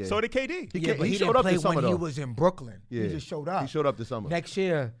 Yeah. So did KD. Yeah, but he showed didn't up play this summer, when he though. was in Brooklyn. Yeah. He just showed up. He showed up this summer. Next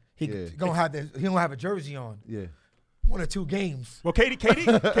year, he Yeah. gonna have a jersey on. Yeah. 1 or 2 games. Well, KD played.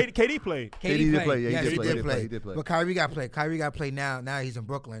 KD did play. Yeah, Yes, he did play. But Kyrie got played. Kyrie got played now. Now he's in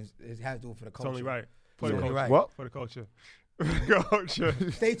Brooklyn. It has to do it for the It's culture. only right. For It's the only culture. right. What? For the culture. Culture.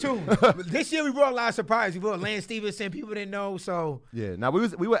 Stay tuned. This year we brought a lot of surprises. We brought Lance Stevenson. People didn't know. So Yeah. Now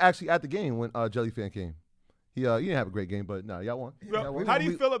we were actually at the game when Jelly Fan came. He didn't have a great game, but y'all won. Well, how do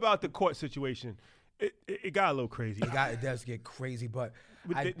you feel about the court situation? It got a little crazy. It does get crazy, but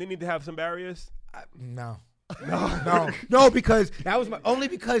they need to have some barriers. No, because that was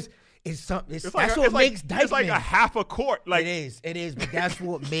because it's something. That's what makes Dykeman. It's like a half a court. Like it is, but that's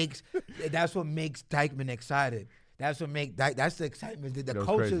what makes Dykeman excited. That's what that's the excitement. The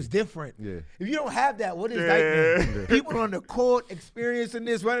culture is different. Yeah. If you don't have that, what is Dykeman? Yeah. People on the court experiencing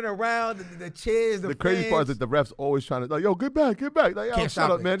this, running around, the cheers, the crazy part is that the refs always trying to like, yo, get back. Like, yo, can't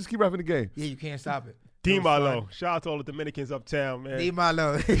shut up, man. Just keep reffing the game. Yeah, you can't stop it. D Malo. Shout out to all the Dominicans uptown, man. D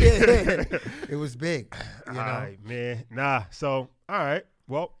Malo. It was big. You know? All right, man. Nah. So, all right.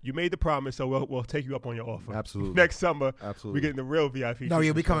 Well, you made the promise, so we'll take you up on your offer. Absolutely. Next summer, absolutely, we're getting the real VIP. No,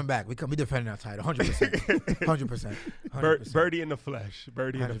 yeah, we coming back. We defending our title, 100%, 100%. Birdie in the flesh.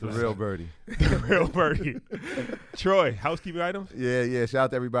 Birdie in the flesh. The real Birdie. The real Birdie. Troy, housekeeping items? Yeah. Shout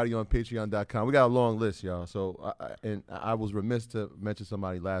out to everybody on Patreon.com. We got a long list, y'all. So, I was remiss to mention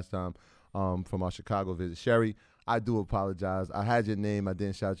somebody last time from our Chicago visit. Sherry, I do apologize. I had your name. I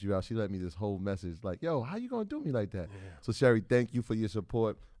didn't shout you out. She left me this whole message like, yo, how you going to do me like that? Yeah. So, Sherry, thank you for your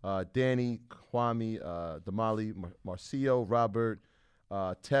support. Danny, Kwame, Damali, Marcio, Robert,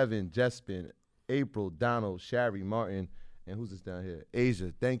 Tevin, Jespin, April, Donald, Sherry, Martin, and who's this down here?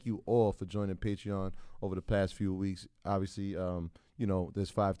 Asia. Thank you all for joining Patreon over the past few weeks. Obviously, there's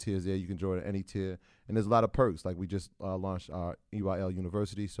 5 tiers there. You can join at any tier. And there's a lot of perks. Like we just launched our EYL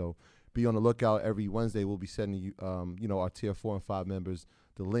University. So be on the lookout. Every Wednesday we'll be sending you, our tier 4 and 5 members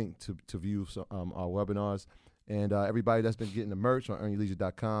the link to view our webinars. And everybody that's been getting the merch on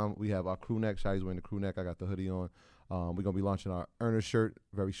earnyourleisure.com, we have our crew neck. Shai's wearing the crew neck. I got the hoodie on. We're going to be launching our earner shirt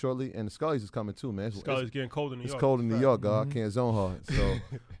very shortly. And the Scully's is coming too, man. Scully's getting cold in New York. It's cold in New York, I can't zone hard. So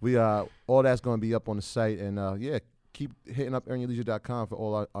we all that's going to be up on the site. And, keep hitting up earnyourleisure.com for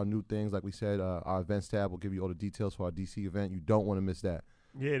all our new things. Like we said, our events tab will give you all the details for our DC event. You don't want to miss that.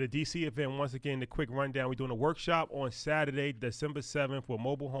 Yeah, the DC event, once again, the quick rundown. We're doing a workshop on Saturday, December 7th with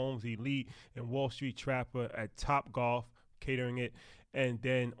Mobile Homes, Elite, and Wall Street Trapper at Top Golf, catering it. And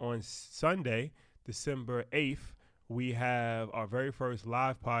then on Sunday, December 8th, we have our very first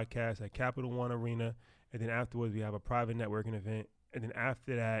live podcast at Capital One Arena. And then afterwards, we have a private networking event. And then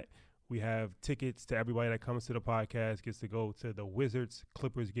after that, we have tickets to everybody that comes to the podcast, gets to go to the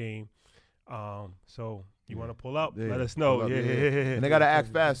Wizards-Clippers game. So you want to pull up, let us know. Yeah. And they got to act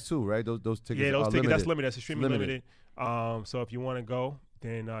fast too, right? Those tickets Yeah, those are tickets, limited. that's limited. That's extremely limited. So if you want to go,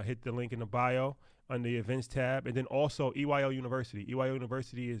 then hit the link in the bio under the events tab. And then also EYL University. EYL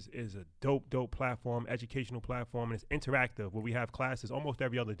University is a dope platform, educational platform, and it's interactive where we have classes almost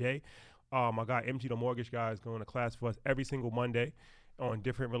every other day. My guy, MG the Mortgage Guy, is going to class for us every single Monday on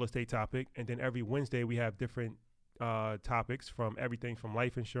different real estate topic. And then every Wednesday we have different topics from everything from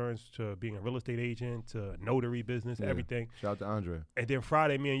life insurance to being a real estate agent to notary business, everything. Shout out to Andre. And then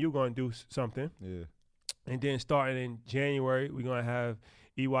Friday, me and you going to do something. Yeah. And then starting in January, we're going to have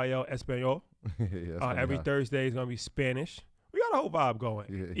EYL Espanol. Every Thursday is going to be Spanish. We got a whole vibe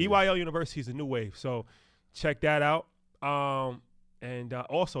going. Yeah. EYL University is a new wave. So check that out. And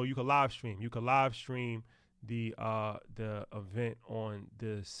also you can live stream. You can live stream the event on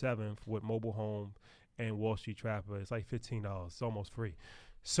the 7th with Mobile Home and Wall Street Trapper. It's like $15. It's almost free.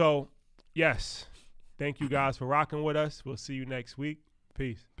 So, yes, thank you guys for rocking with us. We'll see you next week.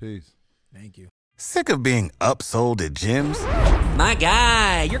 Peace. Thank you. Sick of being upsold at gyms? My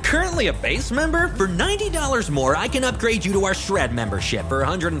guy, you're currently a base member. For $90 more, I can upgrade you to our Shred membership. For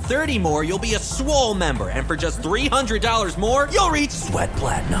 $130 more, you'll be a Swole member. And for just $300 more, you'll reach Sweat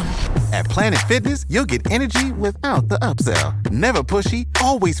Platinum. At Planet Fitness, you'll get energy without the upsell. Never pushy,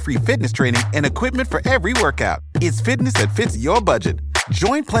 always free fitness training and equipment for every workout. It's fitness that fits your budget.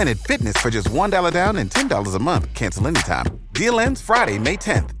 Join Planet Fitness for just $1 down and $10 a month. Cancel anytime. Deal ends Friday, May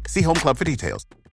 10th. See Home Club for details.